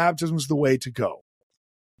 infant baptism is the way to go.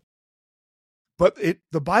 But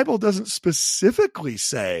the Bible doesn't specifically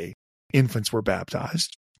say infants were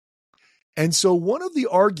baptized. And so one of the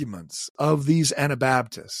arguments of these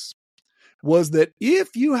Anabaptists was that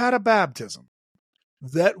if you had a baptism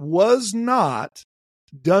that was not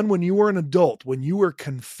done when you were an adult, when you were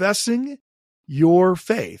confessing your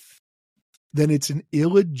faith, then it's an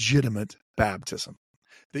illegitimate baptism,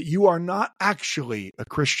 that you are not actually a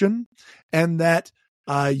Christian and that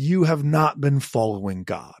you have not been following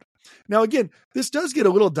God. Now, again, this does get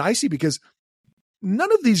a little dicey because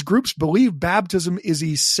none of these groups believe baptism is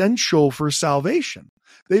essential for salvation.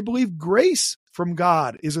 They believe grace from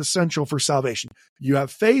God is essential for salvation. You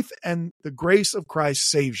have faith and the grace of Christ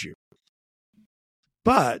saves you.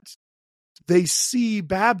 But they see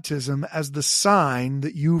baptism as the sign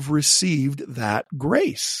that you've received that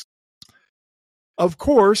grace. Of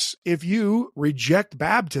course, if you reject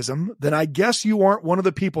baptism, then I guess you aren't one of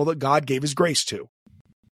the people that God gave his grace to.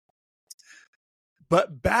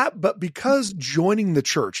 But because joining the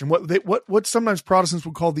church and what sometimes Protestants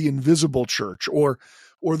would call the invisible church or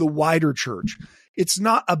the wider church, it's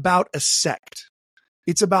not about a sect.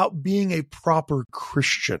 It's about being a proper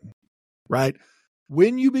Christian, right?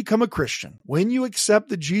 When you become a Christian, when you accept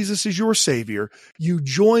that Jesus is your Savior, you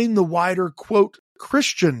join the wider, quote,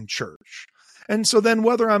 Christian church. And so then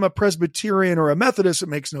whether I'm a Presbyterian or a Methodist, it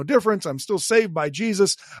makes no difference. I'm still saved by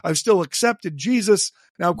Jesus. I've still accepted Jesus.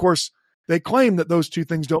 Now, of course, they claim that those two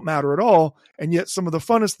things don't matter at all, and yet some of the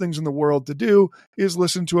funnest things in the world to do is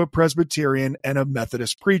listen to a Presbyterian and a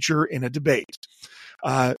Methodist preacher in a debate.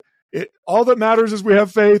 All that matters is we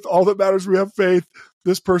have faith. All that matters is we have faith.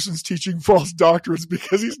 This person's teaching false doctrines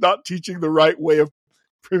because he's not teaching the right way of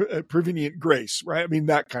prevenient grace, right? I mean,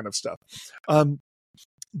 that kind of stuff.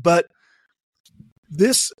 But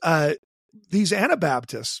these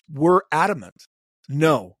Anabaptists were adamant.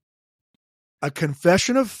 No, a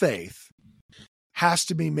confession of faith has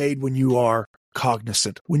to be made when you are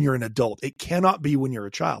cognizant, when you're an adult. It cannot be when you're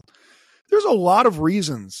a child. There's a lot of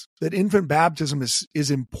reasons that infant baptism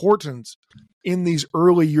is important in these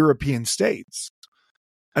early European states.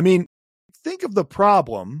 I mean, think of the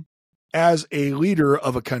problem as a leader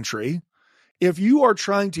of a country. If you are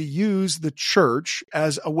trying to use the church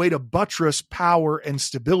as a way to buttress power and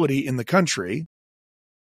stability in the country,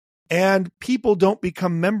 and people don't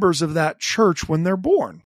become members of that church when they're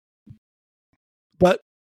born, but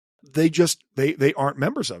they aren't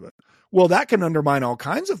members of it. Well, that can undermine all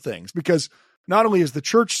kinds of things, because not only is the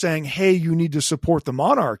church saying, hey, you need to support the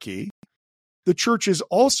monarchy, the church is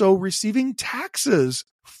also receiving taxes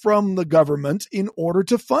from the government in order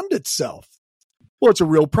to fund itself. Well, it's a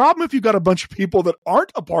real problem if you've got a bunch of people that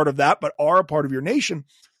aren't a part of that, but are a part of your nation.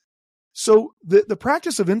 So the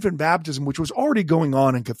practice of infant baptism, which was already going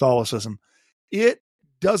on in Catholicism, it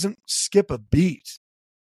doesn't skip a beat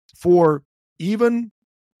for even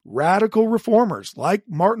radical reformers like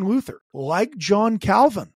Martin Luther, like John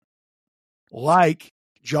Calvin, like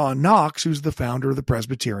John Knox, who's the founder of the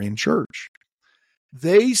Presbyterian Church.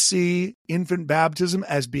 They see infant baptism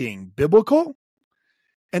as being biblical.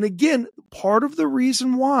 And again, part of the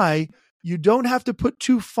reason why you don't have to put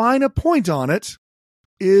too fine a point on it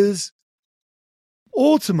is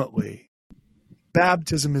ultimately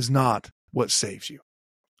baptism is not what saves you.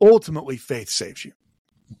 Ultimately, faith saves you,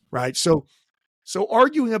 right? So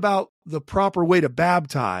arguing about the proper way to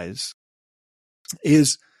baptize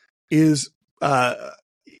is it's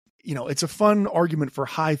a fun argument for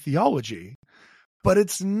high theology, but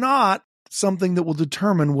it's not something that will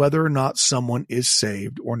determine whether or not someone is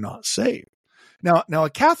saved or not saved. Now a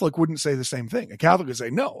Catholic wouldn't say the same thing. A Catholic would say,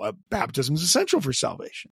 no, baptism is essential for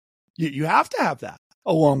salvation. You have to have that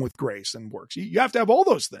along with grace and works. You have to have all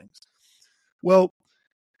those things. Well,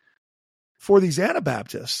 for these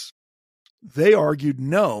Anabaptists, they argued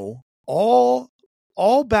no, all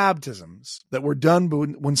baptisms that were done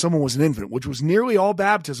when someone was an infant, which was nearly all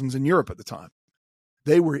baptisms in Europe at the time,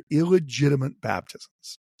 they were illegitimate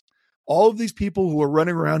baptisms. All of these people who are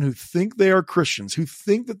running around who think they are Christians, who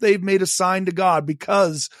think that they've made a sign to God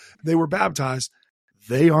because they were baptized,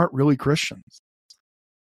 they aren't really Christians.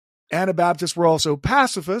 Anabaptists were also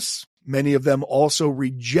pacifists. Many of them also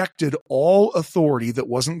rejected all authority that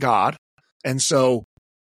wasn't God. And so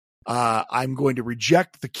I'm going to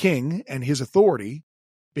reject the king and his authority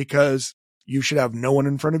because you should have no one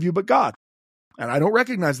in front of you but God. And I don't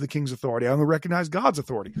recognize the king's authority. I only recognize God's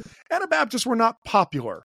authority. Anabaptists were not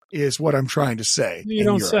popular, is what I'm trying to say. You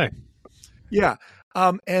don't say. Yeah.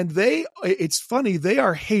 And it's funny, they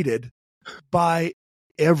are hated by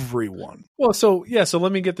everyone. Well, so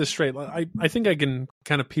let me get this straight. I think I can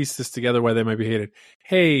kind of piece this together why they might be hated.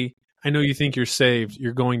 Hey, I know you think you're saved.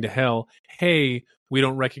 You're going to hell. Hey, we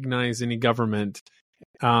don't recognize any government.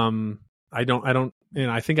 I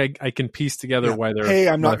think I can piece together why they're. Hey,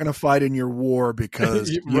 I'm not going to fight in your war because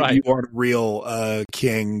you aren't a real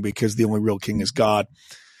king, because the only real king is God.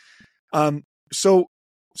 So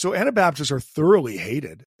Anabaptists are thoroughly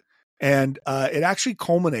hated, and it actually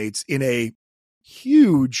culminates in a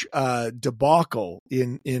huge debacle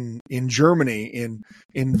in Germany,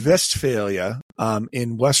 in Westphalia,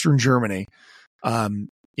 in Western Germany,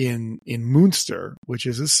 in Münster, which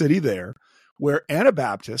is a city there, where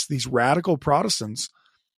Anabaptists, these radical Protestants,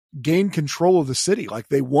 gained control of the city. Like,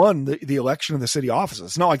 they won the election of the city offices.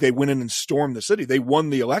 It's not like they went in and stormed the city. They won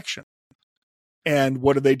the election. And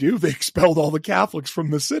what did they do? They expelled all the Catholics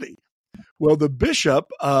from the city. Well, the bishop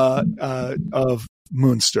of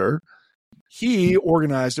Münster, he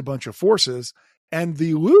organized a bunch of forces, and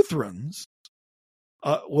the Lutherans,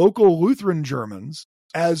 local Lutheran Germans,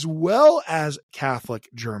 as well as Catholic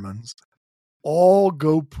Germans, all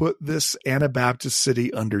go put this Anabaptist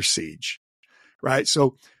city under siege, right?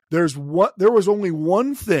 So there was only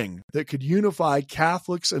one thing that could unify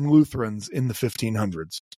Catholics and Lutherans in the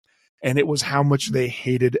 1500s, and it was how much they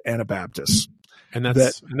hated Anabaptists. And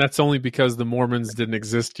that's only because the Mormons didn't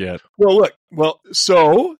exist yet.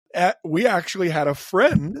 So we actually had a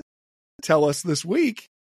friend tell us this week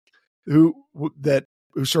who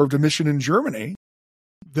served a mission in Germany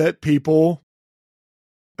that people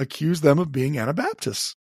accuse them of being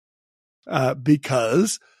Anabaptists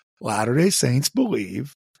because Latter-day Saints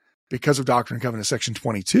believe, because of Doctrine and Covenants section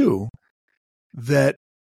 22, that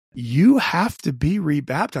you have to be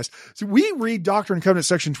rebaptized. So we read Doctrine and Covenants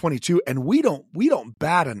section 22, and we don't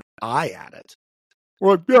bat an eye at it.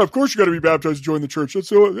 We're like, yeah, of course you got to be baptized to join the church. That's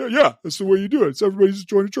the way you do it. So everybody just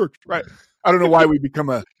join the church, right? I don't know why we become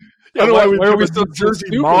a. I don't know why we become a New Jersey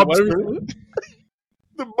mobster.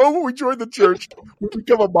 The moment we join the church, we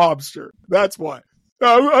become a mobster. That's why.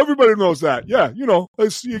 Everybody knows that. Yeah, you know,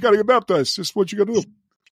 you got to get baptized. It's just what you got to do.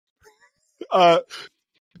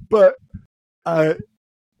 But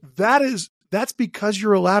that's because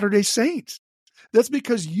you're a Latter-day Saint. That's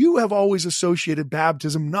because you have always associated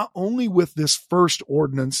baptism not only with this first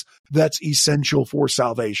ordinance that's essential for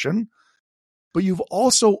salvation, but you've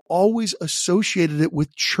also always associated it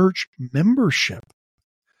with church membership.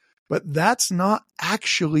 But that's not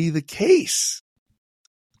actually the case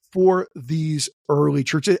for these early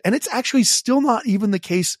churches. And it's actually still not even the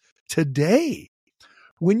case today.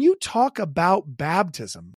 When you talk about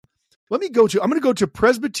baptism, I'm going to go to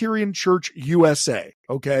Presbyterian Church USA.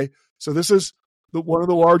 Okay. So this is one of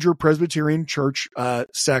the larger Presbyterian church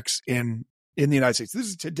sects in the United States. This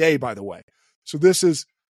is today, by the way. So this is,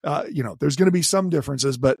 there's going to be some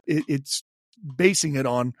differences, but it's basing it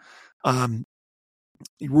on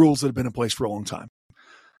rules that have been in place for a long time.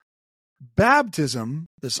 Baptism,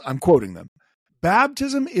 I'm quoting them,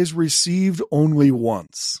 baptism is received only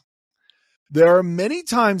once. There are many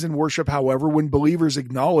times in worship, however, when believers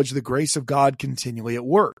acknowledge the grace of God continually at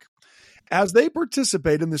work. As they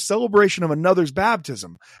participate in the celebration of another's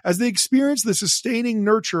baptism, as they experience the sustaining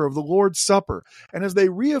nurture of the Lord's Supper, and as they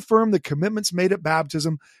reaffirm the commitments made at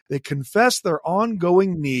baptism, they confess their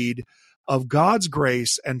ongoing need of God's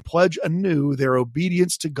grace and pledge anew their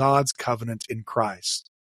obedience to God's covenant in Christ.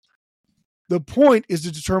 The point is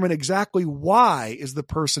to determine exactly why is the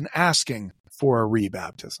person asking for a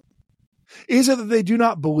rebaptism. Is it that they do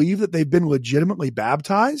not believe that they've been legitimately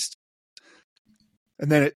baptized?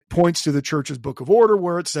 And then it points to the church's book of order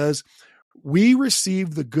where it says, we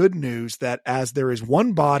received the good news that as there is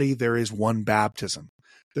one body, there is one baptism.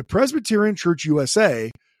 The Presbyterian Church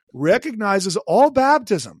USA recognizes all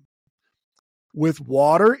baptism with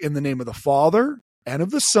water in the name of the Father and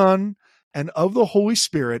of the Son and of the Holy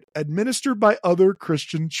Spirit administered by other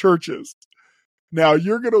Christian churches. Now,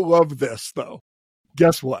 you're going to love this, though.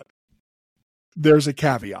 Guess what? There's a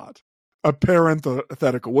caveat, a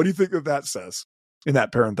parenthetical. What do you think that says in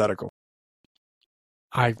that parenthetical?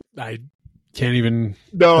 I can't even.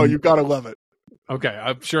 No, you've got to love it. Okay,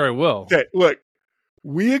 I'm sure I will. Okay, look,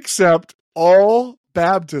 we accept all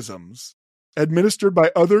baptisms administered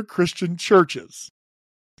by other Christian churches.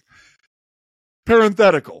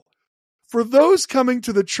 Parenthetical. For those coming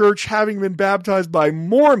to the church having been baptized by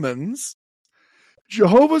Mormons,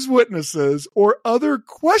 Jehovah's Witnesses, or other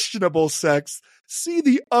questionable sects, see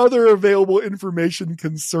the other available information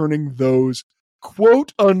concerning those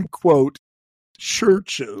quote-unquote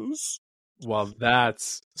churches. Well,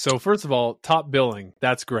 so first of all, top billing.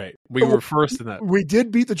 That's great. We were first in that. We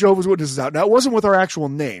did beat the Jehovah's Witnesses out. Now, it wasn't with our actual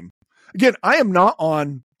name. Again, I'm not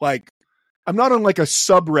on like a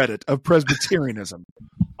subreddit of Presbyterianism.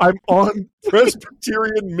 I'm on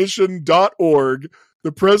PresbyterianMission.org,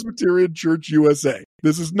 the Presbyterian Church USA.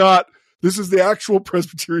 This is the actual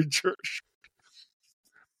Presbyterian Church.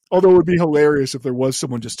 Although it would be hilarious if there was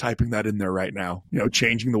someone just typing that in there right now,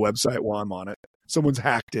 changing the website while I'm on it. Someone's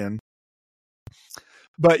hacked in.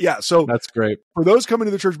 But yeah, so that's great. For those coming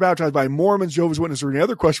to the church baptized by Mormons, Jehovah's Witnesses, or any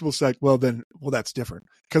other questionable sect, well, that's different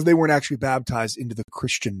because they weren't actually baptized into the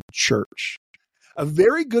Christian church. A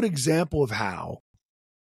very good example of how,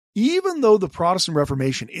 even though the Protestant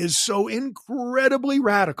Reformation is so incredibly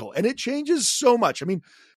radical and it changes so much, I mean,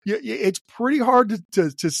 it's pretty hard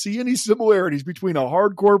to see any similarities between a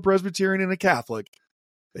hardcore Presbyterian and a Catholic.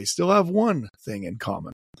 They still have one thing in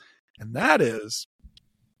common, and that is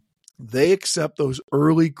they accept those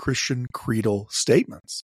early Christian creedal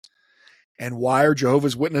statements. And why are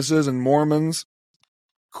Jehovah's Witnesses and Mormons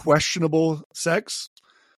questionable sects?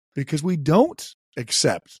 Because we don't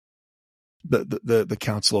accept the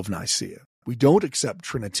Council of Nicaea. We don't accept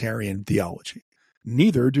Trinitarian theology.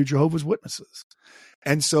 Neither do Jehovah's Witnesses.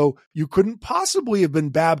 And so you couldn't possibly have been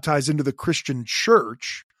baptized into the Christian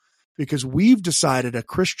church because we've decided a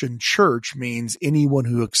Christian church means anyone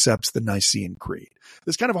who accepts the Nicene Creed.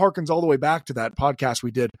 This kind of harkens all the way back to that podcast we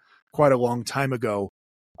did quite a long time ago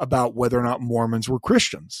about whether or not Mormons were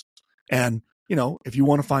Christians. And, if you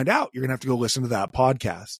want to find out, you're going to have to go listen to that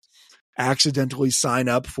podcast. Accidentally sign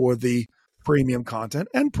up for the premium content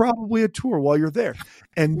and probably a tour while you're there.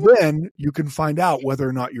 And then you can find out whether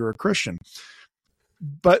or not you're a Christian.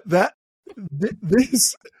 But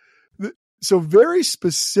so very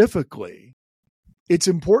specifically, it's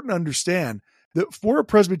important to understand that for a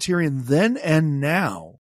Presbyterian then and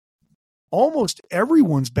now, almost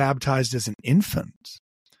everyone's baptized as an infant.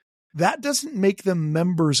 That doesn't make them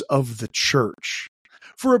members of the church.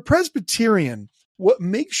 For a Presbyterian, what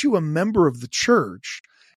makes you a member of the church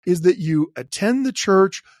is that you attend the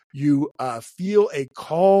church, you feel a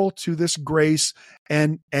call to this grace,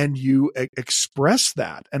 and you express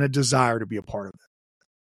that and a desire to be a part of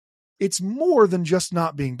it. It's more than just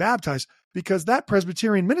not being baptized, because that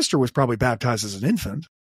Presbyterian minister was probably baptized as an infant,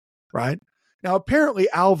 right? Now, apparently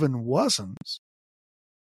Alvin wasn't,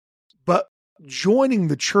 but joining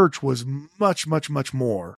the church was much, much, much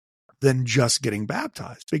more than just getting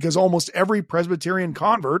baptized, because almost every Presbyterian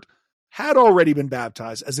convert had already been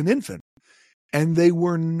baptized as an infant, and they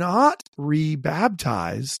were not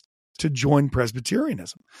rebaptized to join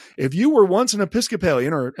Presbyterianism. If you were once an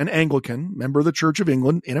Episcopalian or an Anglican member of the Church of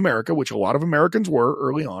England in America, which a lot of Americans were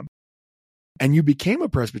early on, and you became a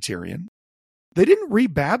Presbyterian, they didn't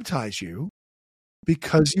rebaptize you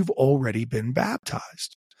because you've already been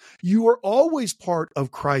baptized. You were always part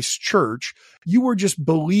of Christ's church. You were just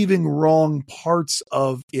believing wrong parts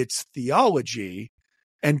of its theology,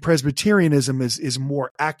 and Presbyterianism is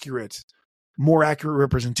more accurate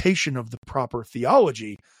representation of the proper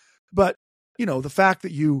theology. But, the fact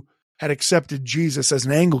that you had accepted Jesus as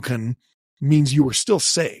an Anglican means you were still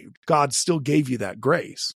saved. God still gave you that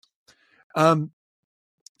grace.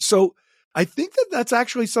 So I think that that's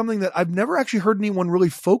actually something that I've never actually heard anyone really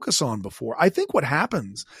focus on before. I think what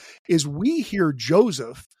happens is we hear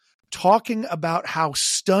Joseph talking about how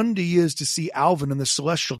stunned he is to see Alvin in the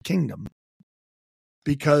celestial kingdom,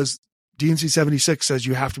 because D&C 76 says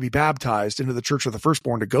you have to be baptized into the church of the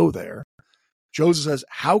firstborn to go there. Joseph says,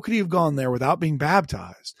 how could he have gone there without being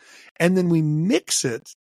baptized? And then we mix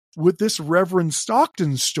it with this Reverend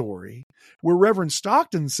Stockton story, where Reverend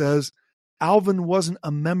Stockton says Alvin wasn't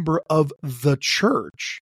a member of the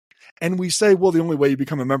church. And we say, well, the only way you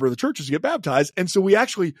become a member of the church is to get baptized. And so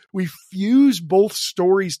we fuse both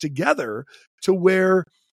stories together to where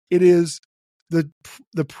it is the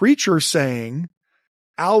preacher saying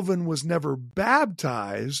Alvin was never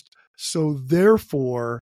baptized, so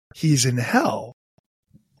therefore he's in hell.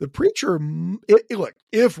 The preacher, look,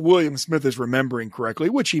 if William Smith is remembering correctly,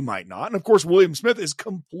 which he might not, and of course William Smith is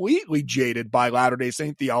completely jaded by Latter-day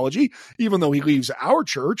Saint theology, even though he leaves our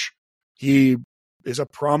church, he is a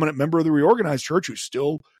prominent member of the Reorganized Church who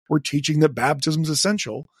still were teaching that baptism is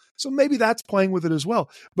essential. So maybe that's playing with it as well.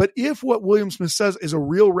 But if what William Smith says is a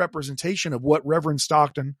real representation of what Reverend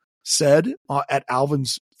Stockton said at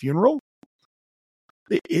Alvin's funeral,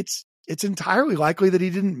 it's entirely likely that he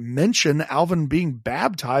didn't mention Alvin being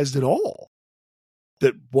baptized at all.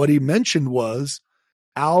 That what he mentioned was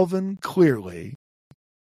Alvin clearly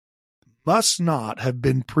must not have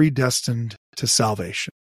been predestined to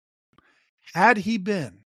salvation. Had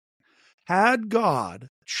God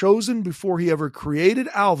chosen before he ever created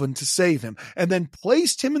Alvin to save him and then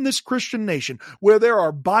placed him in this Christian nation where there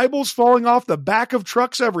are Bibles falling off the back of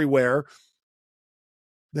trucks everywhere,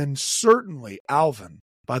 then certainly Alvin,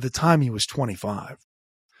 by the time he was 25,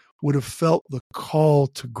 would have felt the call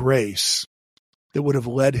to grace that would have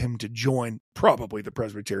led him to join probably the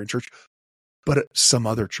Presbyterian Church, but at some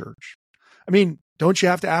other church. I mean, don't you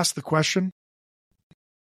have to ask the question?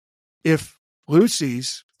 If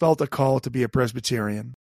Lucy's felt a call to be a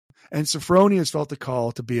Presbyterian, and Sophronius felt a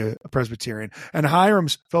call to be a Presbyterian, and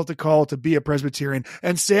Hiram's felt a call to be a Presbyterian,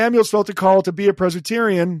 and Samuel's felt a call to be a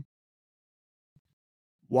Presbyterian,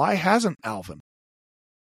 why hasn't Alvin?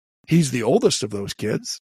 He's the oldest of those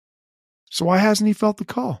kids. So why hasn't he felt the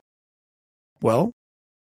call? Well,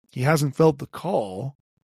 he hasn't felt the call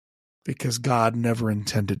because God never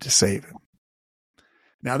intended to save him.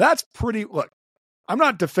 Now that's look, I'm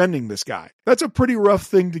not defending this guy. That's a pretty rough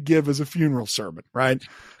thing to give as a funeral sermon, right?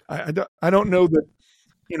 I don't know that,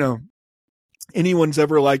 anyone's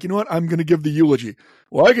ever like, you know what, I'm going to give the eulogy.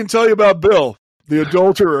 Well, I can tell you about Bill, the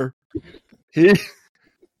adulterer.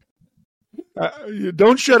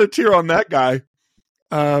 Don't shed a tear on that guy.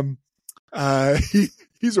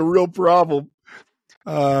 He's a real problem.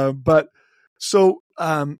 I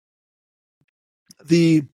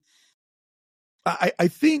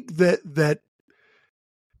think that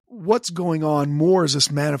what's going on more is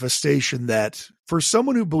this manifestation that for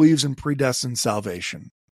someone who believes in predestined salvation,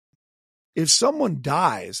 if someone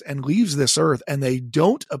dies and leaves this earth and they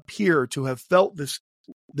don't appear to have felt this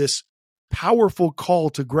powerful call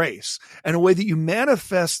to grace, and a way that you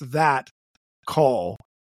manifest that call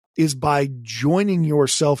is by joining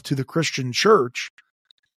yourself to the Christian church,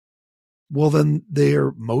 well, then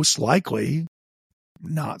they're most likely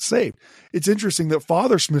not saved. It's interesting that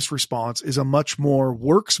Father Smith's response is a much more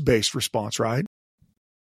works-based response, right?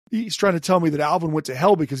 He's trying to tell me that Alvin went to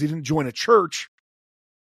hell because he didn't join a church,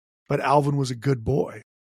 but Alvin was a good boy,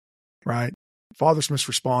 right? Father Smith's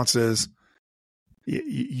response is,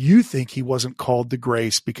 you think he wasn't called to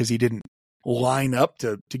grace because he didn't line up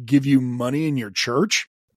to give you money in your church.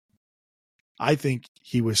 I think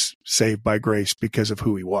he was saved by grace because of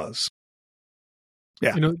who he was.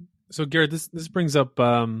 Yeah. So Garrett, this brings up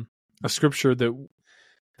a scripture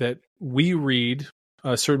that we read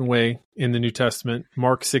a certain way in the New Testament,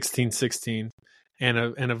 Mark 16:16,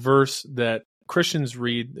 and a verse that Christians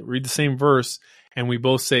read the same verse, and we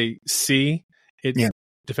both say, see, it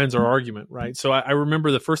defends our argument, right? So I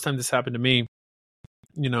remember the first time this happened to me,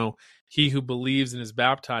 he who believes and is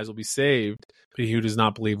baptized will be saved, but he who does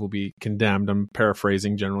not believe will be condemned. I'm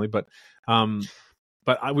paraphrasing generally, but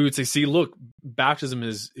we would say, see, look, baptism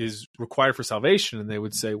is required for salvation. And they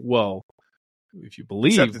would say, well, if you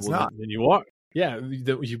believe, then you are. Yeah,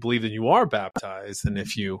 you believe, then you are baptized. And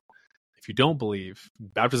if you don't believe,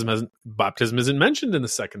 baptism isn't mentioned in the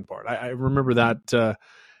second part. I remember that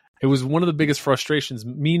it was one of the biggest frustrations.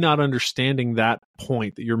 Me not understanding that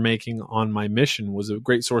point that you're making on my mission was a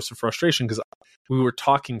great source of frustration because we were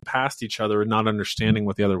talking past each other and not understanding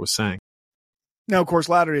what the other was saying. Now, of course,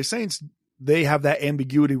 Latter-day Saints, they have that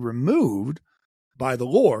ambiguity removed by the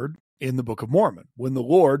Lord in the Book of Mormon, when the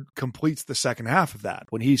Lord completes the second half of that,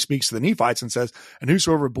 when he speaks to the Nephites and says, and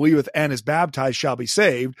whosoever believeth and is baptized shall be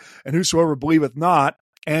saved, and whosoever believeth not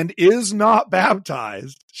and is not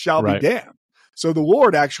baptized shall be damned. So the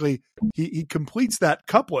Lord actually, he completes that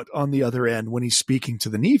couplet on the other end when he's speaking to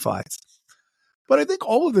the Nephites. But I think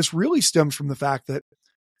all of this really stems from the fact that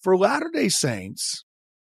for Latter-day Saints,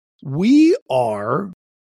 we are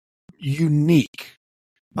unique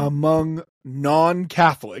among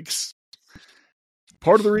non-Catholics.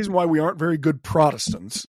 Part of the reason why we aren't very good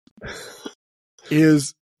Protestants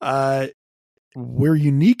is we're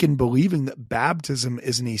unique in believing that baptism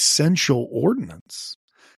is an essential ordinance,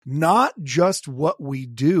 not just what we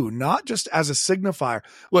do, not just as a signifier.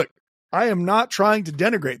 Look, I am not trying to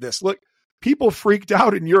denigrate this. Look, people freaked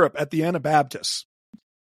out in Europe at the Anabaptists.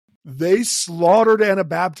 They slaughtered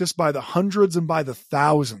Anabaptists by the hundreds and by the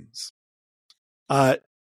thousands.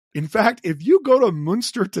 In fact, if you go to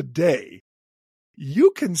Munster today,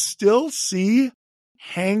 you can still see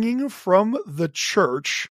hanging from the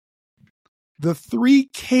church the 3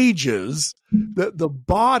 cages that the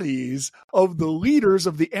bodies of the leaders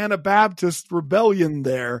of the Anabaptist rebellion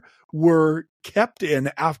there were kept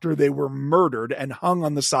in after they were murdered and hung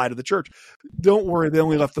on the side of the church. Don't worry, they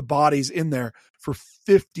only left the bodies in there for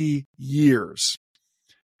 50 years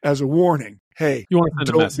as a warning. Hey, you want to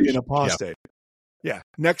send a message. Be an apostate. Yeah.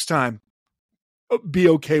 Next time, be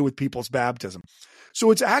okay with people's baptism.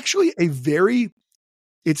 So it's actually a very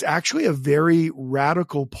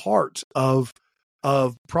radical part of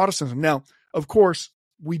Protestantism. Now, of course,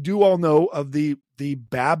 we do all know of the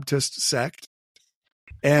Baptist sect,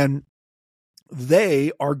 and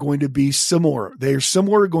they are going to be similar. They are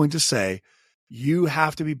similar going to say, you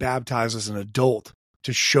have to be baptized as an adult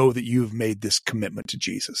to show that you've made this commitment to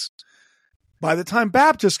Jesus. By the time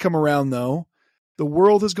Baptists come around, though, the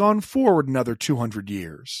world has gone forward another 200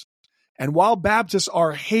 years. And while Baptists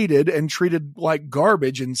are hated and treated like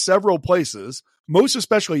garbage in several places, most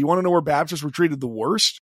especially, you want to know where Baptists were treated the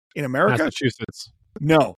worst? In America? Massachusetts.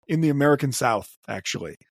 No, in the American South,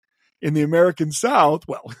 actually. In the American South,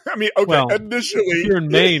 initially. You're in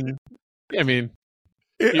Maine.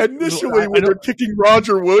 Initially, when they're kicking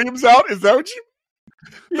Roger Williams out, is that what you...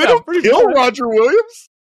 They don't kill Roger Williams?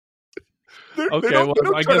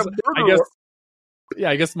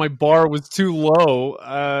 I guess my bar was too low.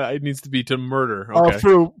 It needs to be to murder. Okay.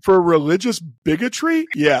 For religious bigotry?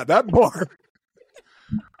 Yeah, that bar.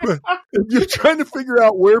 If you're trying to figure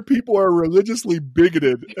out where people are religiously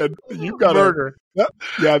bigoted, and you've got murder.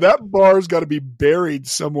 That bar's got to be buried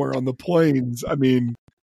somewhere on the plains. I mean,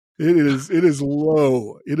 it is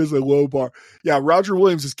low. It is a low bar. Yeah, Roger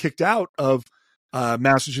Williams is kicked out of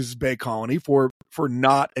Massachusetts Bay Colony for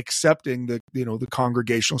not accepting the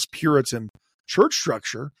Congregationalist Puritan church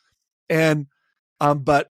structure. And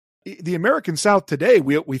but the American South today,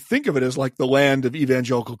 we think of it as like the land of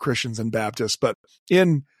evangelical Christians and Baptists, but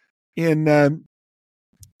in early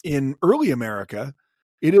America,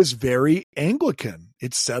 it is very Anglican.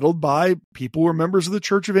 It's settled by people who are members of the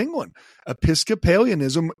Church of England.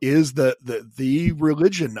 Episcopalianism is the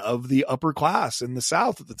religion of the upper class in the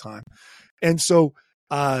South at the time. And so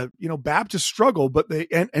Baptists struggle, but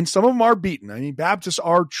and some of them are beaten. I mean, Baptists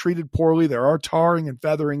are treated poorly. There are tarring and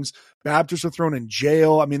featherings. Baptists are thrown in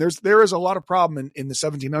jail. I mean, there is a lot of problem in the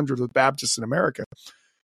 1700s with Baptists in America.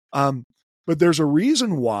 But there's a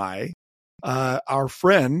reason why our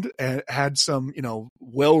friend had some,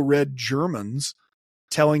 well-read Germans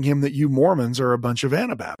telling him that you Mormons are a bunch of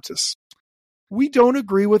Anabaptists. we don't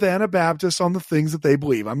agree with Anabaptists on the things that they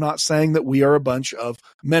believe. I'm not saying that we are a bunch of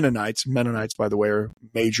Mennonites. Mennonites, by the way, are a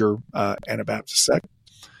major Anabaptist sect.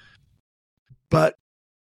 But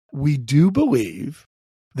we do believe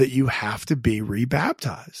that you have to be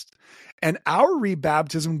rebaptized. And our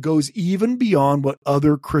rebaptism goes even beyond what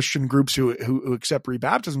other Christian groups who accept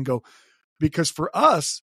rebaptism go, because for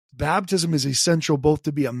us, baptism is essential both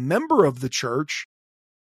to be a member of the church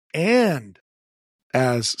and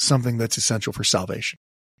as something that's essential for salvation.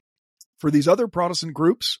 For these other Protestant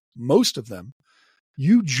groups, most of them,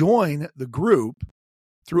 you join the group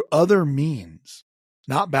through other means,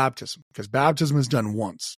 not baptism, because baptism is done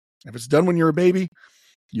once. If it's done when you're a baby,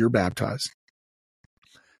 you're baptized.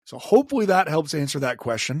 So hopefully that helps answer that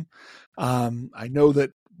question. I know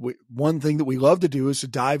that one thing that we love to do is to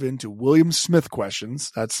dive into William Smith questions.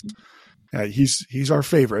 That's he's our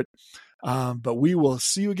favorite. But we will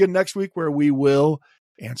see you again next week, where we will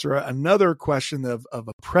answer another question of a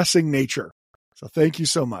pressing nature. So thank you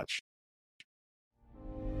so much.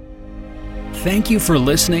 Thank you for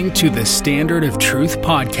listening to the Standard of Truth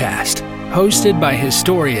podcast, hosted by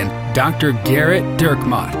historian Dr. Gerrit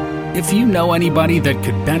Dirkmaat. If you know anybody that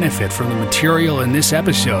could benefit from the material in this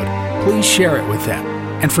episode, please share it with them.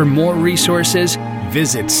 And for more resources,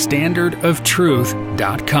 visit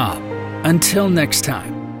standardoftruth.com. Until next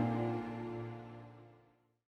time.